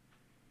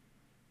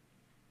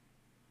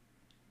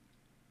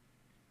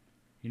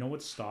 You know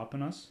what's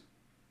stopping us?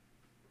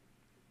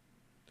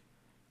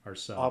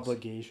 Ourselves.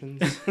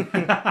 Obligations.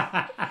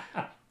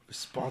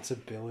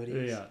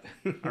 Responsibilities.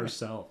 Yeah.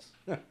 Ourselves.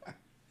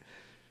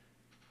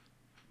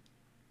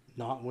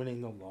 Not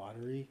winning the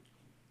lottery.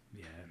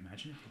 Yeah,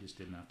 imagine if you just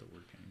didn't have to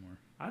work anymore.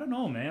 I don't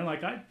know, man.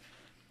 Like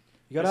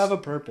you gotta have a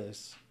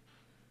purpose.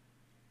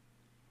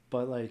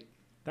 But like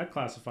that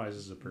classifies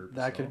as a purpose.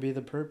 That could be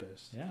the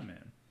purpose. Yeah,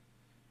 man.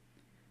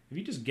 If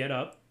you just get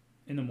up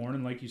in the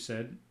morning, like you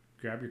said,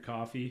 grab your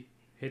coffee,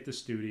 hit the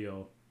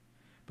studio.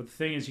 But the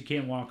thing is, you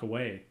can't walk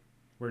away.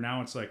 Where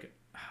now it's like,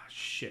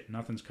 shit,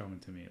 nothing's coming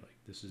to me. Like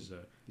this is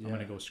I'm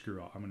gonna go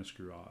screw off. I'm gonna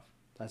screw off.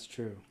 That's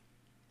true.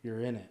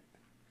 You're in it.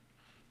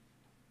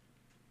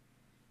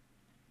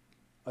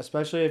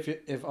 Especially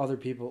if other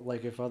people,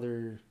 like if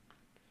other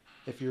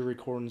if you're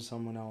recording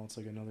someone else,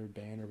 like another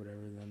band or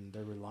whatever, then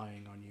they're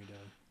relying on you to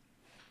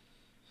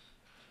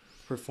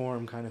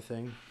perform, kind of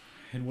thing.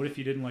 And what if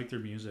you didn't like their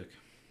music?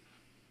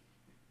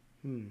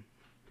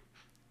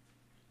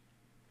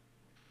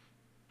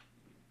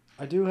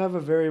 I do have a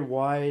very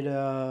wide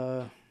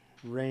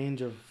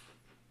range of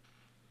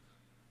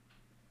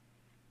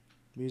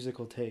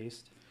musical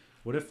taste.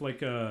 What if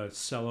like a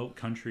sellout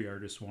country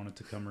artist wanted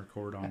to come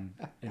record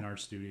in our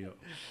studio?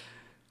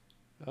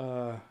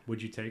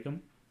 Would you take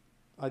them?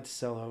 I'd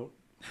sell out,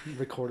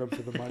 record them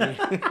for the money.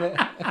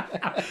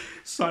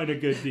 Sign a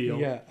good deal.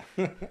 Yeah.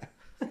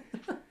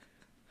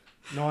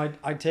 No,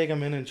 I'd take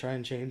them in and try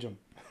and change them.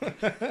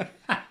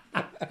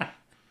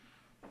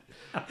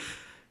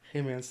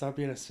 Hey man, stop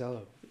being a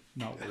sellout.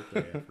 Not worth the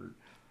effort.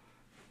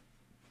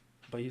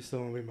 But you still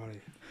owe me money.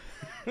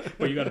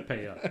 Well, you got to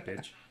pay up,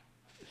 bitch.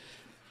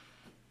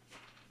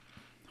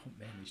 Oh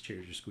man, these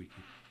chairs are squeaky.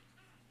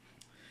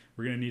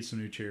 We're gonna need some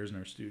new chairs in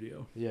our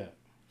studio. Yeah.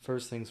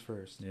 First things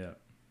first. Yeah,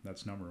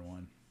 that's number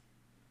one.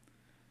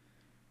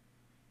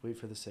 Wait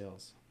for the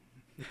sales.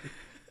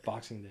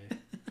 Boxing Day.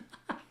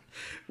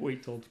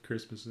 Wait till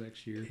Christmas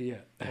next year.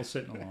 Yeah. I'll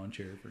sit in a lawn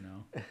chair for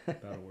now.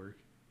 That'll work.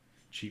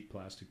 Cheap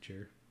plastic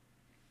chair.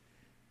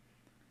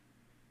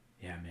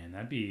 Yeah, man,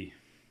 that'd be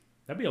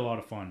a lot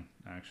of fun,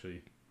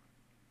 actually.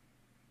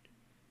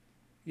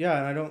 Yeah,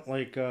 and I don't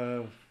like.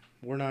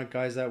 We're not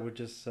guys that would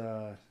just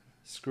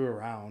screw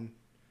around.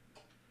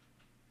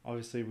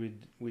 Obviously,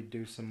 we'd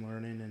do some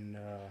learning and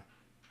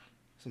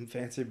some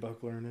fancy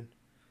book learning.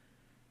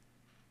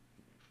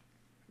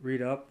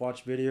 Read up,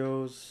 watch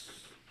videos,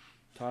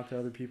 talk to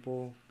other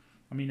people.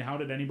 I mean, how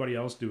did anybody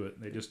else do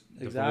it? They just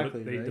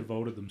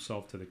devoted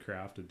themselves to the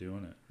craft of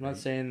doing it. I'm not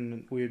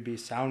saying we would be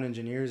sound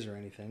engineers or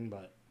anything,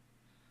 but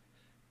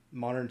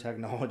modern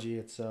technology,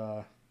 it's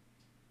you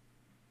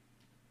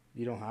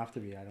don't have to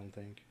be, I don't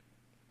think.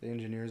 The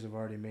engineers have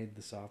already made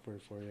the software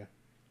for you.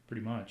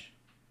 Pretty much.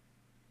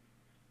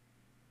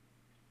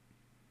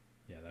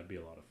 Yeah, that'd be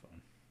a lot of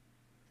fun.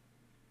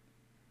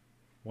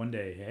 One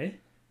day, hey?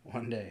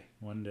 One day.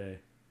 One day.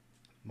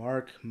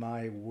 Mark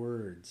my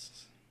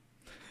words.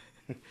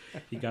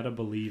 You gotta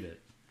believe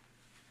it.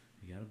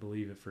 You gotta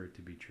believe it for it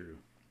to be true.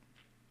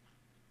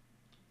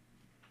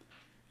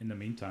 In the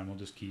meantime, we'll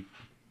just keep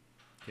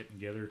getting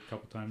together a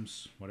couple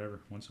times, whatever,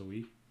 once a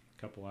week,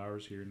 a couple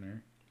hours here and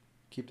there.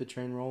 Keep the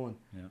train rolling.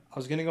 Yeah. I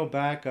was gonna go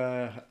back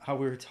how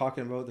we were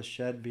talking about the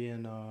shed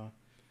being the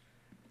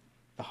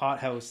hot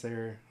house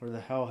there, or the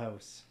hell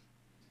house,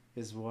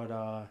 is what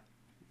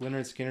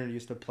Leonard Skinner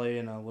used to play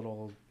in a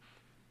little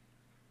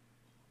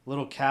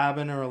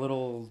cabin or a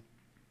little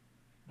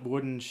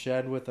wooden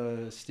shed with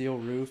a steel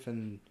roof,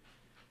 and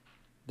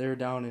they're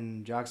down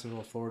in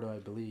Jacksonville, Florida, I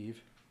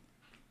believe.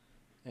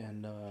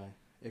 And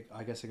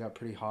I guess it got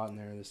pretty hot in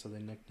there, so they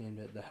nicknamed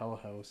it the Hell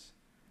House.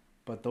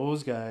 But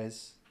those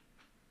guys,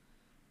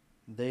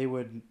 they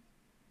weren't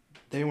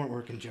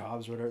working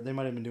jobs or whatever. They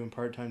might have been doing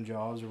part-time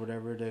jobs or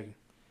whatever to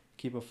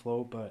keep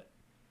afloat, but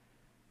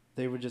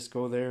they would just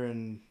go there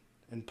and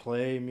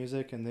play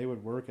music, and they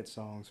would work at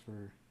songs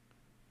for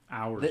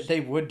hours. They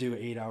would do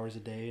 8 hours a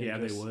day. Yeah,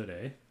 they would,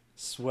 eh?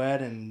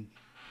 Sweat and...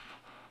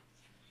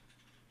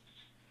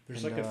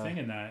 There's like a thing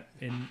in that,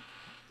 in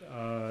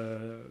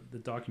the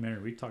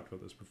documentary. We talked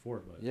about this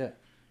before, but yeah,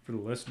 for the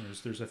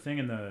listeners, there's a thing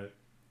in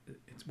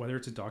whether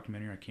it's a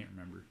documentary, I can't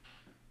remember,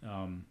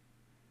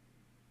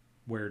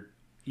 where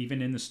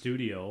even in the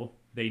studio,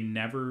 they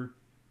never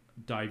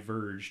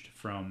diverged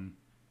from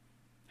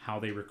how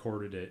they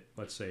recorded it,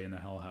 let's say in the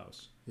Hell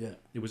House. Yeah.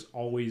 It was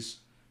always,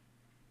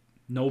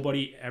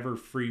 nobody ever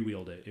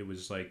freewheeled it. It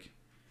was like,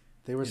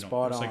 they were spot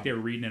on. It's like they were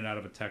reading it out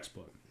of a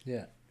textbook.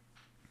 Yeah.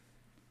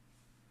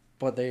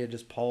 But they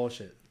just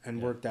polish it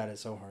and worked at it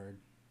so hard.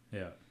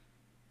 Yeah.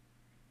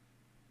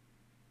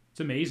 It's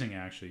amazing,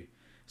 actually.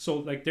 So,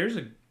 like, there's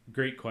a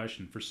great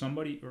question for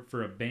somebody, or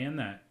for a band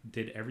that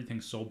did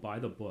everything so by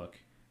the book.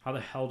 How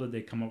the hell did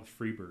they come up with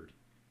Freebird?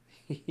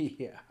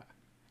 Yeah.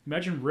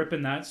 Imagine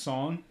ripping that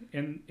song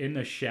in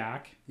the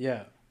shack.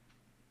 Yeah.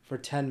 For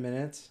 10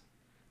 minutes.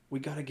 We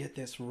got to get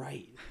this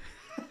right.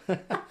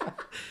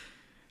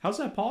 How's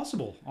that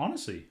possible?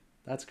 Honestly.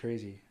 That's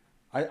crazy.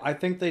 I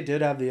think they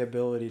did have the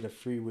ability to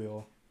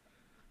freewheel.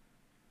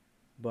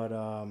 But,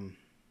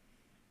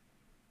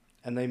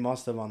 and they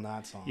must have on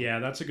that song. Yeah,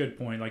 that's a good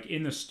point. Like,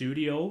 in the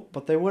studio.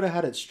 But they would have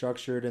had it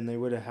structured, and they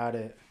would have had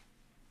it...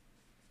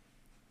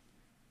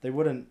 They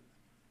would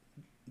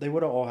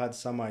have all had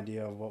some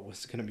idea of what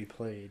was going to be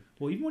played.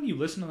 Well, even when you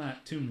listen to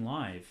that tune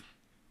live,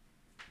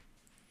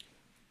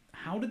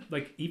 how did,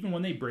 like, even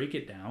when they break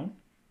it down,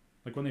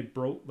 like when they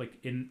broke, like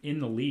in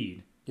the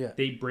lead, yeah,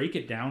 they break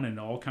it down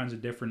into all kinds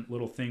of different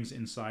little things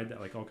inside that,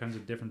 like all kinds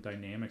of different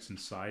dynamics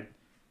inside,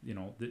 you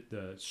know,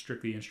 the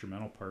strictly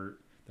instrumental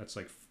part that's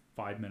like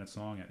 5 minutes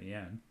long at the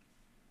end.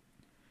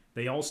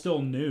 They all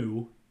still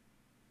knew,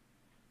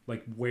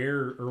 like,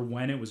 where or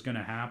when it was going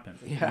to happen.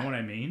 Yeah. You know what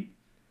I mean?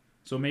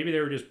 So maybe they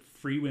were just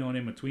freewheeling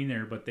in between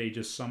there, but they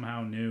just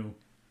somehow knew.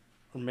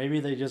 Or maybe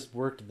they just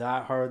worked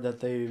that hard that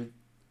they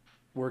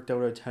worked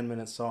out a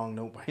 10-minute song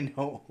note by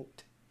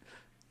note.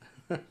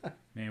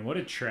 Man, what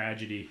a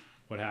tragedy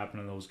what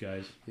happened to those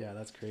guys. Yeah,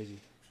 that's crazy.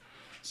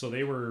 So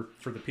they were,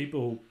 for the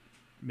people,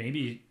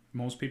 maybe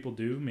most people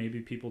do, maybe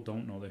people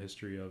don't know the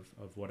history of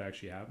what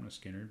actually happened to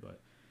Skinner, but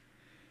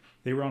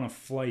they were on a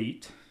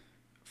flight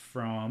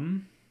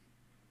from,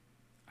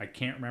 I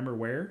can't remember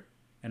where,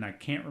 and I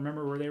can't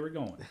remember where they were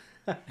going.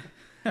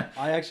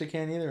 I actually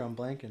can't either. I'm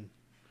blanking.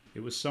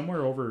 It was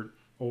somewhere over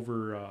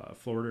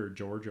Florida or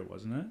Georgia,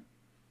 wasn't it?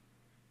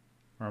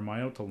 Or am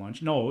I out to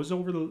lunch? No, it was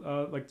over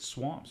the like the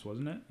swamps,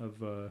 wasn't it?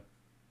 Of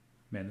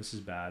man, this is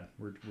bad.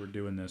 We're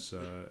doing this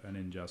an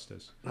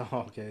injustice.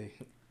 Oh, okay.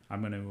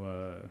 I'm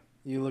gonna.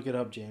 You look it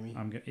up, Jamie.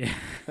 I'm gonna.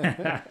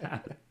 Yeah.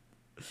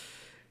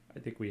 I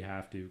think we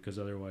have to, because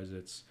otherwise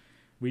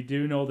we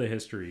do know the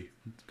history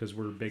because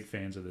we're big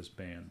fans of this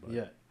band. But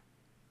yeah.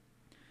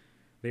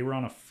 They were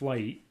on a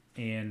flight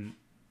and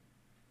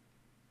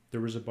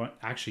there was a bunch.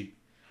 Actually,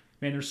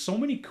 man, there's so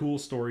many cool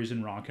stories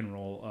in rock and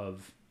roll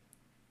of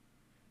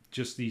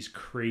just these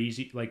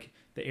crazy, like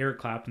the Eric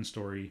Clapton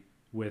story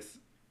with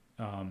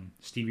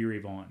Stevie Ray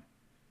Vaughan,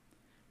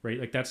 right?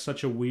 Like that's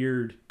such a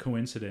weird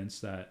coincidence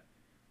that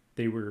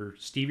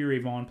Stevie Ray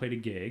Vaughan played a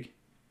gig.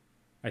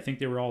 I think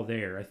they were all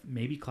there.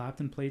 Maybe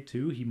Clapton played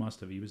too. He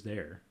must have. He was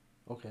there.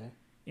 Okay.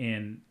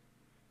 And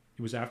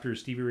it was after a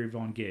Stevie Ray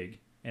Vaughan gig,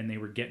 and they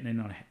were getting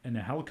in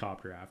a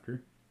helicopter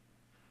after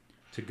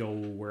to go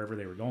wherever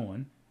they were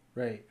going.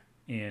 Right.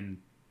 And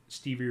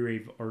Stevie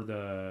Ray,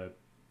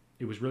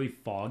 it was really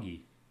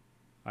foggy,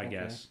 I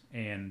guess,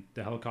 and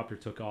the helicopter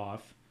took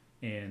off,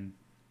 and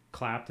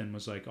Clapton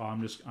was like, "Oh,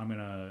 I'm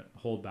gonna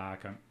hold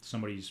back.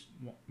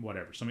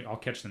 I'll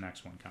catch the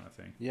next one," kind of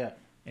thing. Yeah.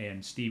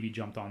 And Stevie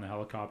jumped on the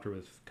helicopter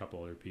with a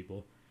couple other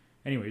people.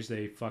 Anyways,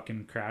 they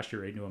fucking crashed it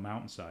right into a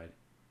mountainside.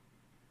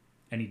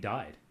 And he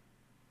died.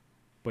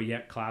 But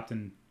yet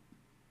Clapton,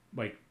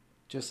 like...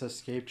 just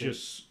escaped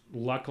just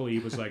luckily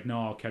was like,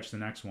 no, I'll catch the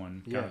next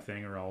one kind of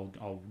thing, or I'll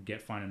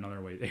find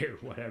another way there,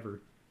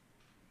 whatever.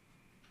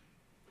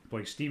 But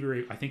like Stevie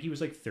Ray, I think he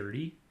was like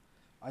 30.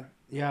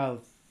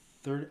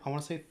 30. I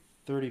want to say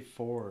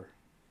 34.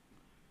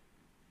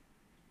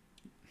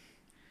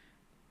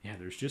 Yeah,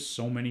 there's just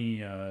so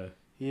many...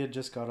 He had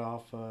just got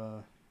off...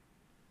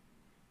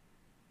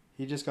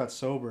 he just got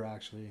sober,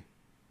 actually,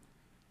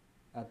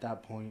 at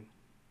that point.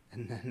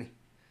 And then...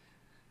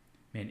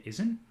 Man,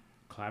 isn't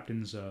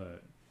Clapton's...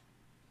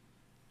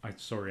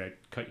 Sorry, I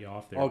cut you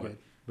off there. Okay. But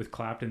with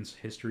Clapton's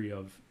history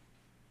of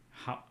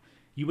how...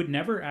 You would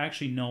never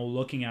actually know,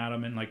 looking at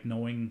him and like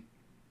knowing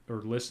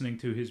or listening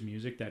to his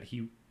music, that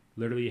he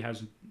literally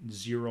has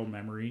zero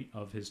memory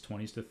of his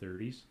 20s to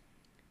 30s.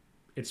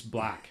 It's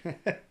black.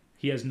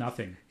 He has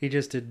nothing. He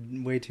just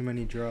did way too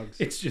many drugs.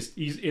 It's just,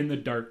 he's in the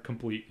dark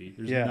completely.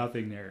 There's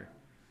nothing there.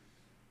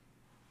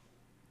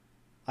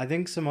 I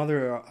think some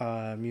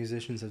other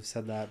musicians have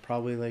said that.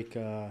 Probably like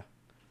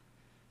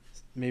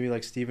maybe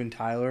like Steven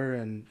Tyler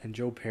and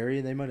Joe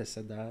Perry. They might have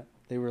said that.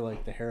 They were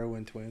like the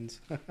heroin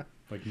twins.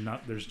 Like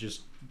it's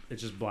just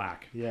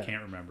black. Yeah.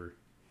 Can't remember. Can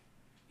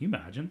you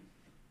imagine?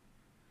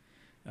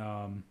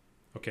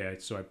 Okay,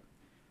 so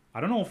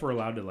I don't know if we're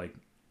allowed to like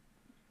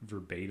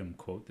verbatim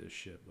quote this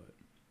shit, but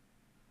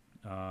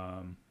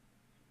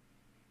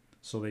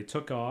so they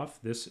took off.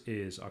 This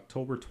is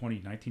October 20,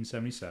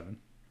 1977.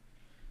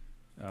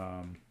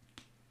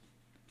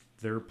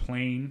 Their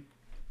plane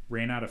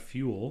ran out of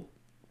fuel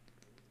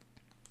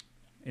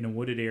in a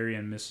wooded area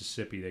in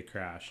Mississippi. They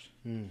crashed.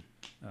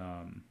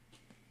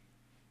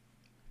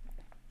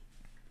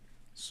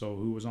 So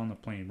who was on the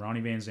plane? Ronnie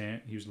Van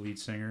Zant, he was the lead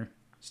singer.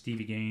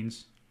 Stevie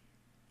Gaines,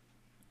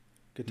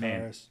 guitarist.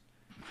 Man,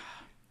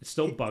 it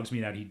still bugs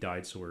me that he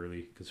died so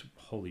early, because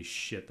holy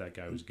shit, that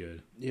guy was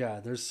good. Yeah,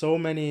 there's so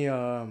many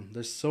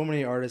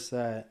artists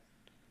that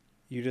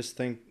you just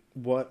think,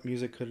 what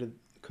music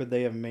could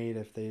they have made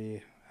if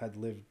they had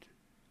lived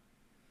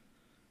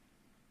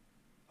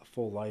a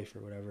full life or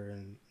whatever,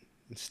 and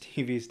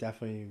Stevie's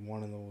definitely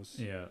one of those.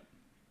 Yeah.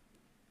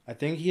 I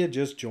think he had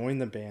just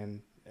joined the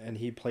band and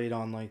he played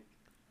on like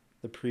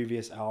the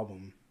previous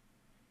album,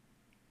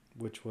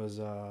 which was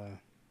I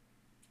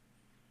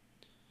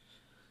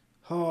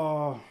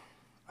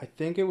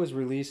think it was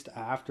released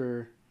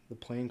after the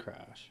plane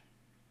crash,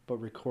 but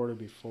recorded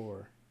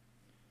before.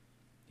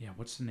 Yeah,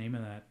 what's the name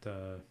of that?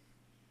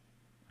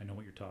 I know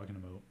what you're talking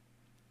about.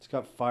 It's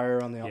got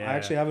Fire on the... Yeah, I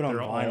actually have it on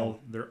vinyl.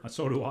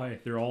 So do I.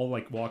 They're all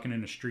like walking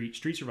in the street.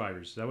 Street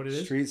Survivors. Is that what it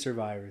is? Street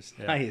Survivors.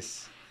 Yeah.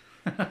 Nice.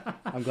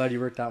 I'm glad you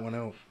worked that one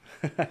out.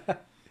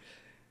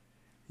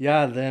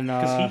 Yeah, then...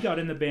 Because he got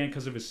in the band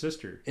because of his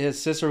sister. His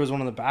sister was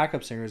one of the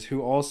backup singers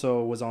who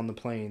also was on the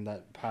plane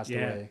that passed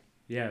away.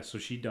 Yeah, so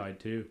she died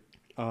too.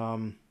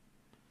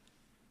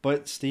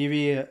 But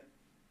Stevie,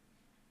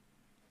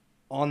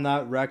 on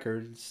that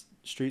record,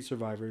 Street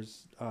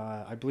Survivors,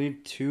 I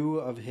believe 2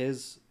 of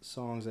his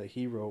songs that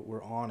he wrote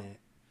were on it.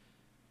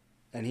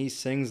 And he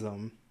sings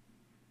them.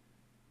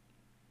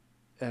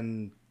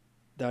 And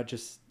that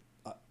just,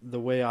 the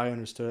way I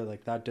understood it,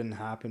 like that didn't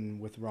happen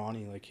with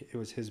Ronnie. Like it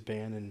was his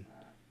band and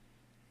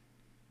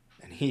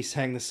he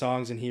sang the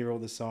songs and he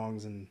wrote the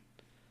songs, and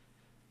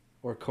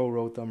or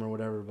co-wrote them or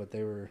whatever, but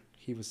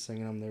he was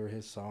singing them. They were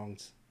his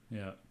songs.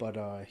 Yeah.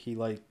 But he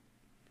liked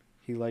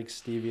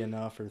Stevie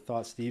enough, or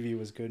thought Stevie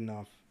was good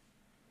enough,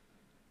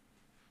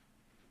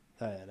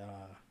 that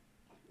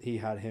he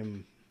had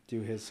him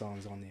do his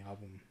songs on the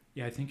album.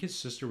 Yeah, I think his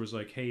sister was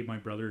like, "Hey, my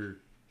brother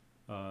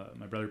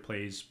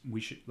plays.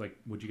 Would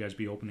you guys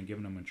be open to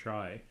giving him a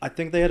try?" I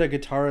think they had a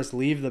guitarist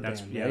leave the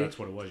band. Yeah, right? that's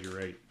what it was. You're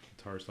right.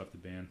 Guitarist left the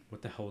band.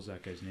 What the hell is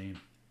that guy's name?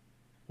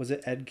 Was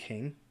it Ed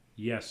King?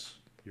 Yes,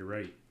 you're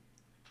right.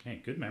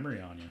 Okay, good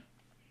memory on you.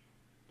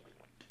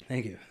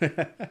 Thank you.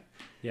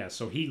 Yeah,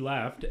 so he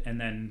left, and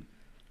then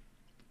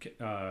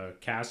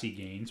Cassie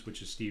Gaines,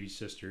 which is Stevie's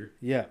sister,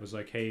 was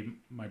like, "Hey,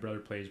 my brother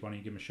plays. Why don't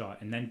you give him a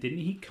shot?" And then didn't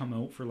he come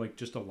out for like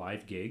just a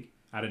live gig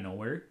out of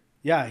nowhere?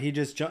 Yeah,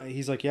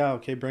 he's like, "Yeah,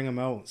 okay, bring him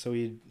out." So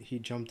he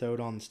jumped out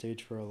on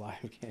stage for a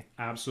live gig.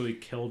 Absolutely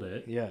killed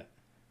it. Yeah.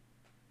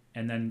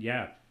 And then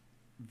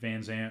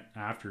Van Zant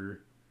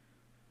after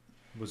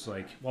was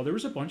like, well, there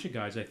was a bunch of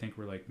guys I think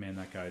were like, "Man,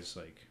 that guy's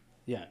like,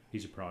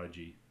 he's a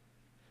prodigy."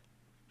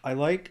 I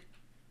like,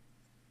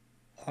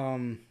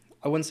 I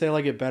wouldn't say I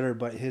like it better,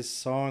 but his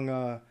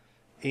song,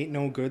 "Ain't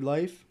No Good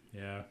Life."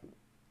 Yeah.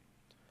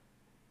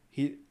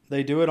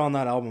 They do it on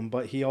that album,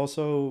 but he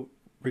also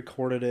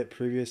recorded it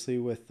previously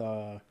with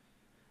the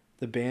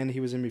band he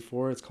was in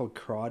before. It's called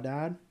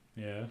Crawdad.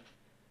 Yeah.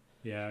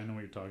 Yeah, I know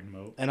what you're talking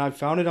about. And I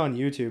found it on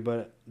YouTube,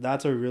 but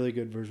that's a really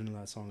good version of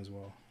that song as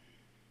well.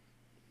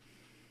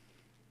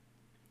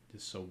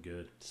 It's so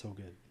good. So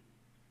good.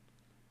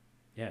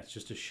 Yeah, it's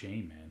just a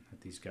shame, man,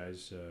 that these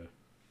guys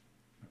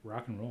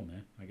rock and roll,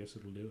 man. I guess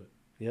it'll do it.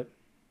 Yep.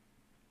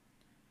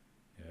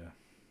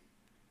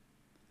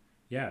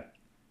 Yeah.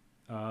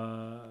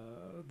 Yeah.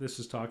 This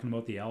is talking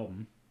about the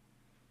album.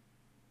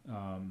 It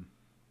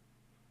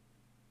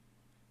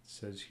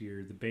says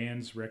here, the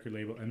band's record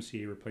label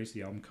MCA replaced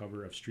the album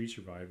cover of Street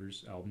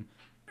Survivors album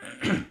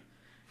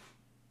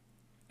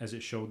as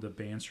it showed the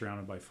band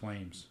surrounded by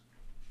flames.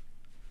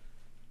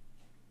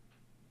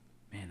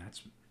 Man,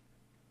 that's...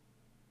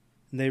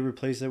 They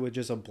replaced it with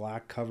just a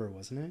black cover,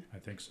 wasn't it? I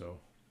think so.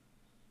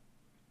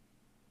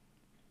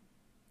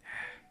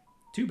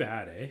 Too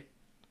bad, eh?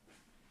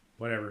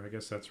 Whatever, I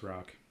guess that's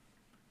rock.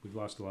 We've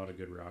lost a lot of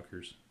good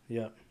rockers.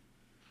 Yeah.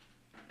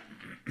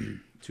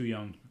 Too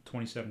young.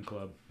 27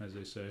 club, as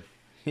they say.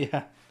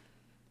 Yeah.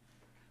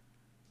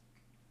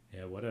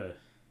 Yeah, what an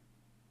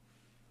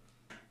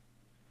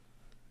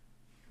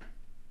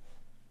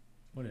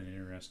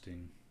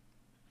interesting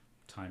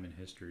time in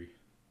history.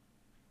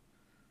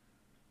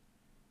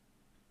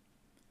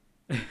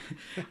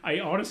 I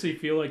honestly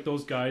feel like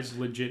those guys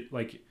legit,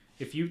 like,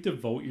 if you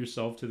devote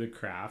yourself to the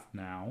craft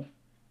now,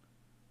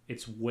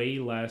 it's way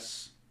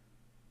less...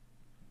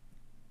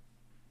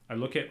 I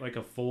look at, like,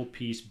 a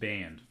full-piece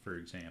band, for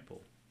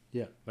example.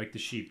 Yeah. Like the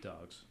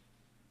Sheepdogs.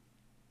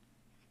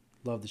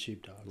 Love the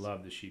Sheepdogs.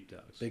 Love the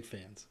Sheepdogs. Big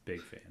fans.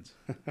 Big fans.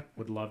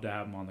 Would love to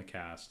have them on the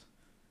cast.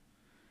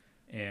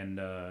 And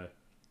I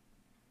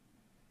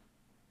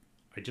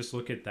just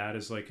look at that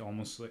as, like,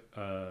 almost like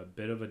a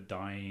bit of a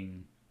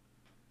dying...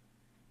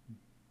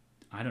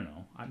 I don't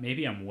know.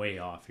 Maybe I'm way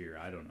off here.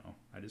 I don't know.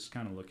 I just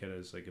kind of look at it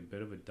as like a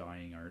bit of a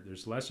dying art.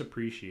 There's less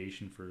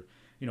appreciation for,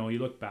 you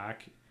look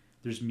back,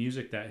 there's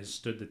music that has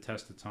stood the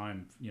test of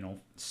time,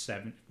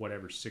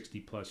 60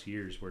 plus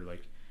years, where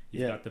like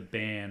you've got the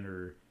band,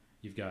 or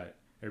you've got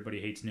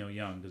everybody hates Neil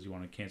Young because you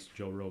want to cancel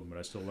Joe Rogan, but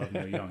I still love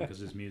Neil Young because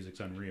his music's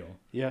unreal.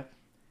 Yeah.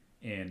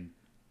 And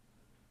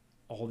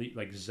all the,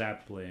 like,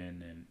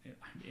 Zeppelin, and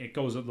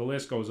the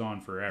list goes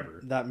on forever.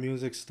 That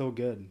music's still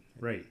good.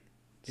 Right.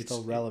 It's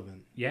still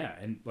relevant. Yeah,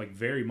 and like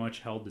very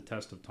much held the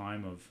test of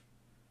time of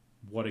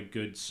what a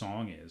good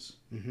song is.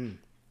 Mm-hmm.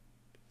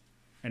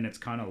 And it's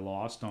kind of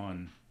lost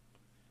on,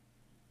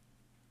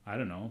 I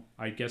don't know.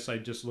 I guess I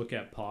just look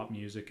at pop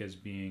music as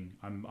being,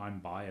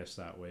 I'm biased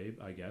that way,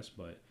 I guess,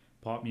 but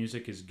pop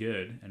music is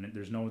good, and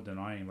there's no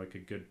denying like a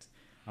good.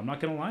 I'm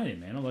not gonna lie to you,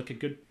 man. I like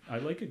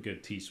a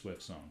good T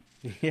Swift song.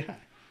 Yeah.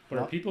 But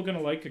are people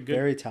gonna like a good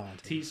very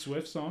talented T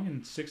Swift song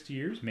in 60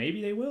 years?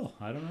 Maybe they will.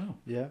 I don't know.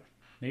 Yeah.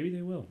 Maybe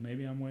they will.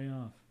 Maybe I'm way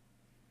off.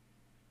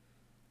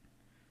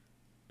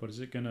 But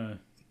is it gonna...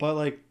 But,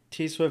 like,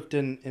 T Swift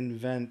didn't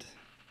invent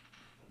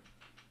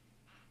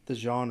the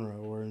genre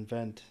or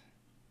invent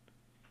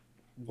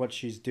what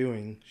she's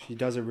doing. She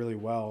does it really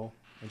well,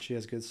 and she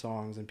has good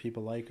songs, and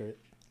people like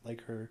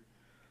her.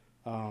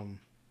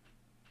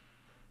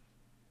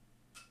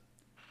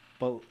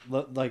 But,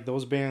 like,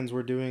 those bands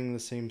were doing the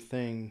same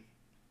thing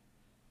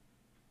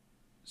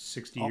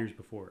 60 years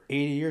before.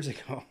 80 years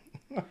ago.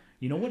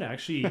 You know what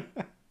actually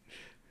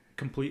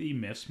completely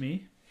miffs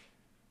me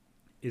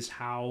is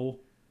how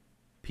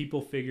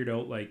people figured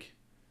out, like,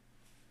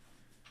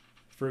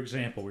 for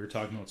example, we were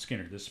talking about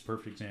Skinner. This is a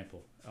perfect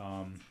example.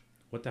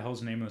 What the hell's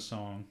the name of the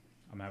song?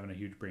 I'm having a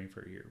huge brain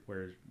fart here.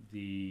 Where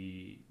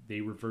they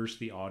reversed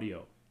the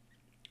audio.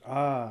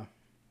 I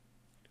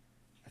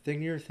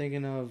think you're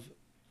thinking of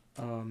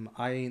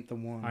I Ain't the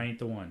One. I Ain't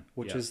the One.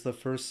 Which is the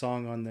first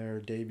song on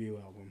their debut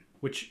album.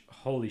 Which,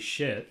 holy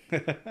shit.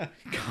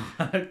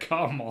 God,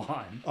 come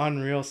on.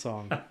 Unreal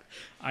song.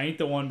 I Ain't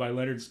the One by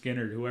Leonard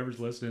Skinner. Whoever's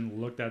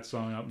listening, look that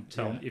song up and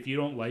tell them, if you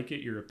don't like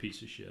it, you're a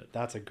piece of shit.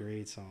 That's a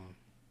great song.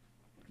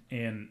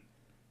 And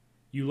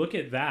you look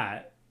at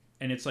that,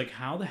 and it's like,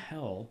 how the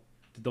hell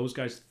did those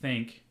guys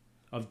think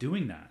of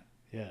doing that?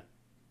 Yeah.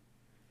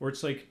 Or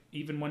it's like,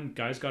 even when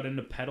guys got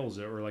into pedals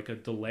or like a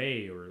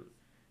delay or,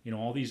 you know,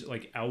 all these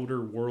like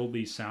outer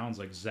worldly sounds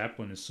like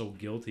Zeppelin is so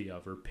guilty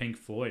of, or Pink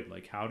Floyd,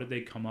 like how did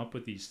they come up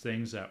with these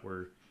things that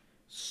were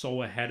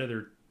so ahead of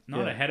their,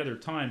 not ahead of their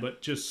time,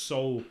 but just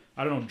so,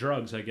 I don't know,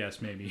 drugs, I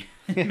guess, maybe.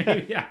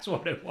 Maybe that's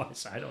what it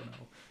was. I don't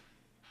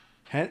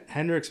know.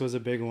 Hendrix was a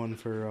big one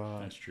for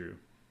that's true.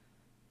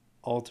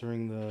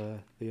 Altering the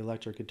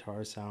electric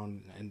guitar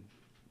sound, and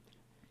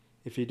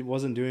if he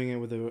wasn't doing it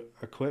with the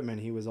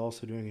equipment, he was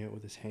also doing it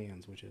with his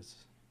hands, which is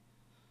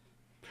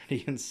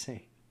pretty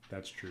insane.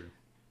 That's true.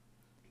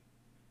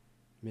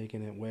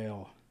 Making it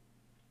wail.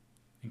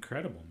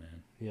 Incredible,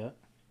 man. Yeah.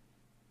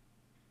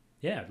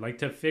 Yeah, like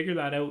to figure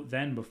that out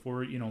then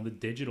before, you know, the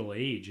digital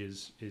age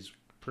is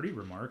pretty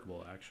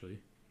remarkable, actually.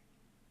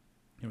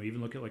 You know,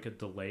 even look at like a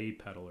delay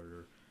pedal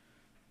or,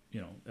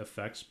 you know,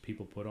 effects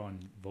people put on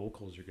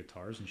vocals or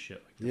guitars and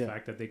shit. Like the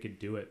fact that they could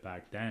do it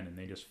back then and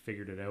they just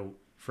figured it out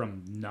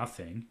from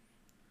nothing.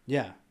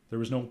 Yeah. There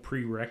was no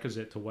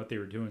prerequisite to what they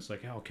were doing. It's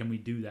like, oh, can we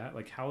do that?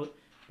 Like how...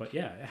 But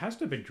yeah, it has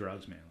to have been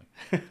drugs, man.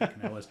 Like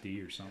an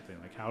LSD or something.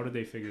 Like, how did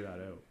they figure that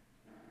out?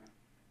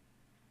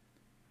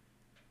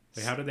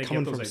 Like, how did they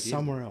Coming get those from ideas?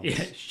 Somewhere else.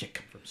 Yeah, shit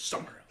come from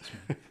somewhere else,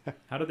 man.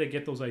 How did they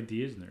get those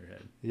ideas in their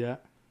head? Yeah.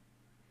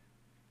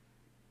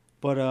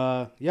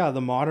 But yeah, the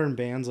modern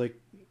bands like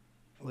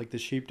the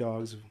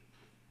Sheepdogs,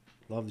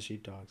 love the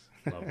Sheepdogs.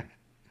 Love them.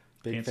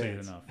 Big Can't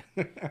fans. say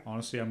it enough.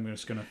 Honestly, I'm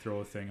just gonna throw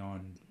a thing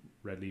on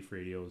Red Leaf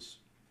Radio's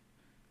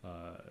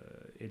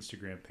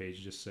Instagram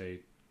page. Just say,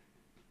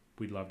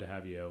 we'd love to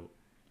have you out.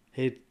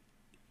 Hey,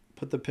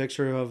 put the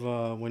picture of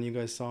when you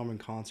guys saw them in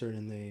concert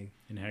and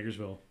in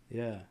Hagersville.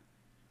 Yeah.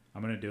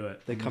 I'm gonna do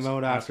it. They come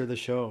out after the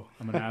show.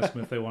 I'm gonna ask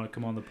them if they want to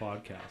come on the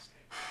podcast.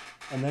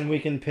 And then we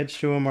can pitch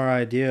to them our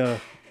idea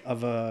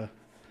of a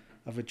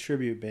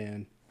tribute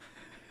band.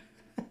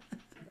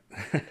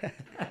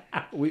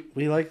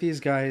 we like these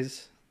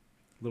guys.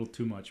 A little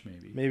too much,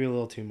 maybe. Maybe a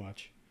little too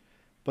much.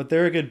 But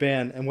they're a good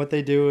band, and what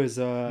they do is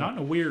not in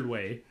a weird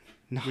way.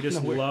 We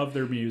just love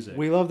their music.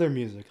 We love their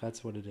music.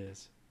 That's what it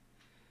is.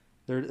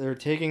 They're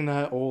taking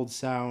that old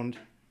sound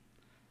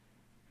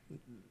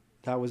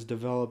that was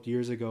developed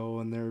years ago,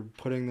 and they're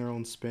putting their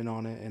own spin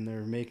on it, and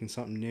they're making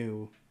something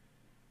new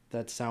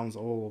that sounds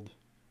old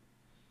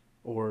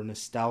or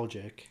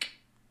nostalgic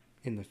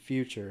in the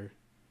future.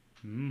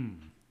 You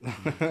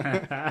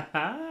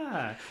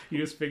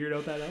just figured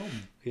out that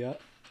album. Yeah.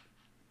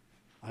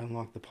 I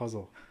unlocked the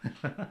puzzle.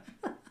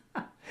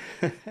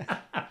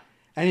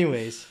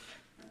 Anyways,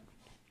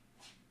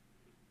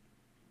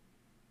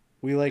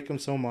 we like them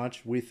so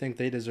much, we think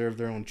they deserve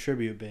their own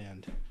tribute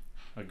band.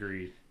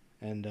 Agreed.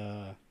 And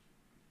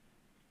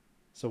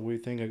so we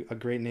think a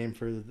great name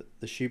for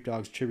the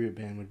Sheepdogs tribute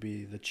band would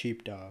be the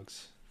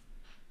Sheepdogs.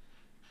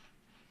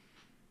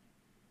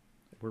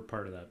 We're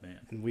part of that band.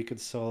 And we could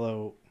sell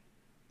out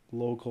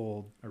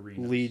local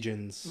arenas.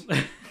 Legions.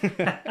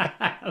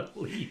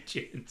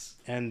 Legions.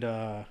 And,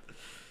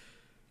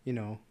 you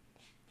know,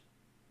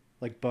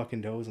 like Buck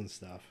and Does and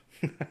stuff.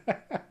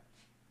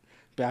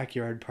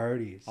 Backyard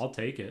parties. I'll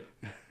take it.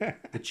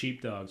 The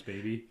Sheepdogs,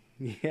 baby.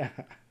 Yeah.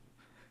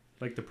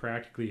 Like the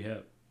Practically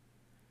Hip.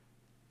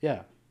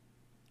 Yeah.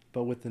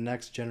 But with the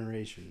next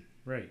generation.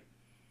 Right.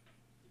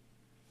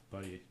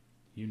 Buddy,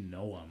 you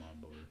know I'm on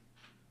board.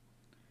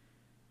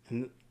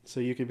 And so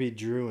you could be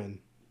Druin.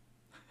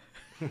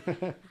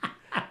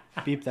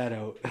 Beep that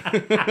out.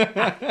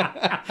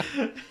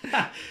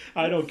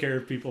 I don't care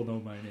if people know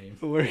my name.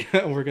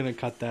 We're gonna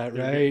cut that,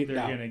 right? They're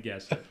gonna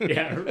guess it.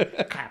 Yeah.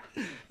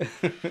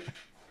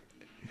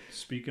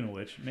 Speaking of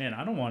which, man,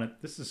 I don't want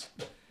it. This is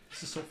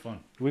so fun.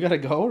 We gotta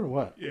go or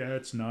what? Yeah,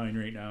 it's 9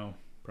 right now.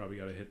 Probably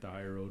gotta hit the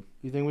high road.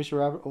 You think we should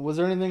wrap? Was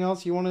there anything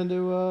else you wanted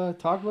to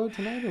talk about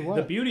tonight or what?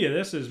 The beauty of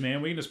this is, man,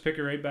 we can just pick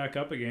it right back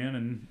up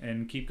again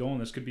and keep going.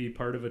 This could be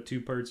part of a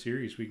 2-part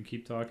series. We can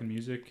keep talking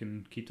music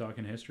and keep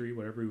talking history,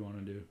 whatever we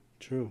want to do.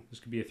 True. This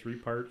could be a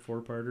 3-part,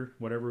 4-parter,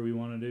 whatever we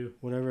want to do.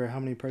 Whatever, how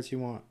many parts you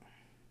want.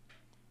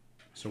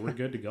 So we're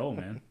good to go,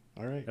 man.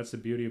 All right. That's the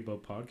beauty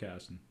about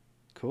podcasting.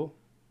 Cool.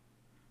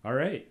 All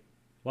right.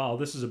 Wow,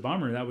 this is a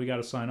bummer that we got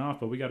to sign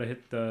off, but we got to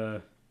hit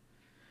the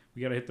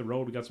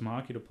road. We got some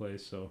hockey to play,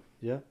 so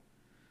yeah.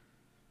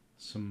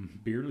 Some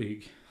beer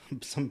league.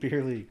 Some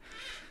beer league.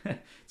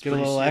 Get a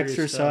little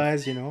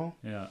exercise, stuff. You know.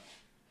 Yeah.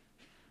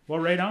 Well,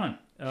 right on.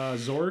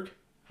 Zorg.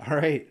 All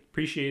right.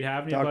 Appreciate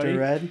having you, Dr. buddy.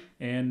 Red.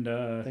 And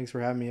thanks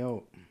for having me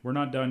out. We're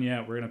not done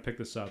yet. We're gonna pick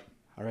this up.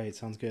 All right.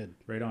 Sounds good.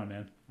 Right on,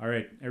 man. All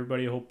right,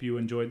 everybody. I hope you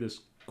enjoyed this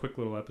quick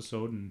little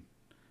episode, and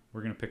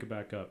we're gonna pick it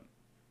back up.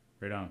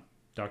 Right on.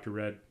 Dr.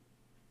 Red.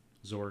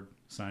 Zorg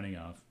signing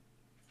off.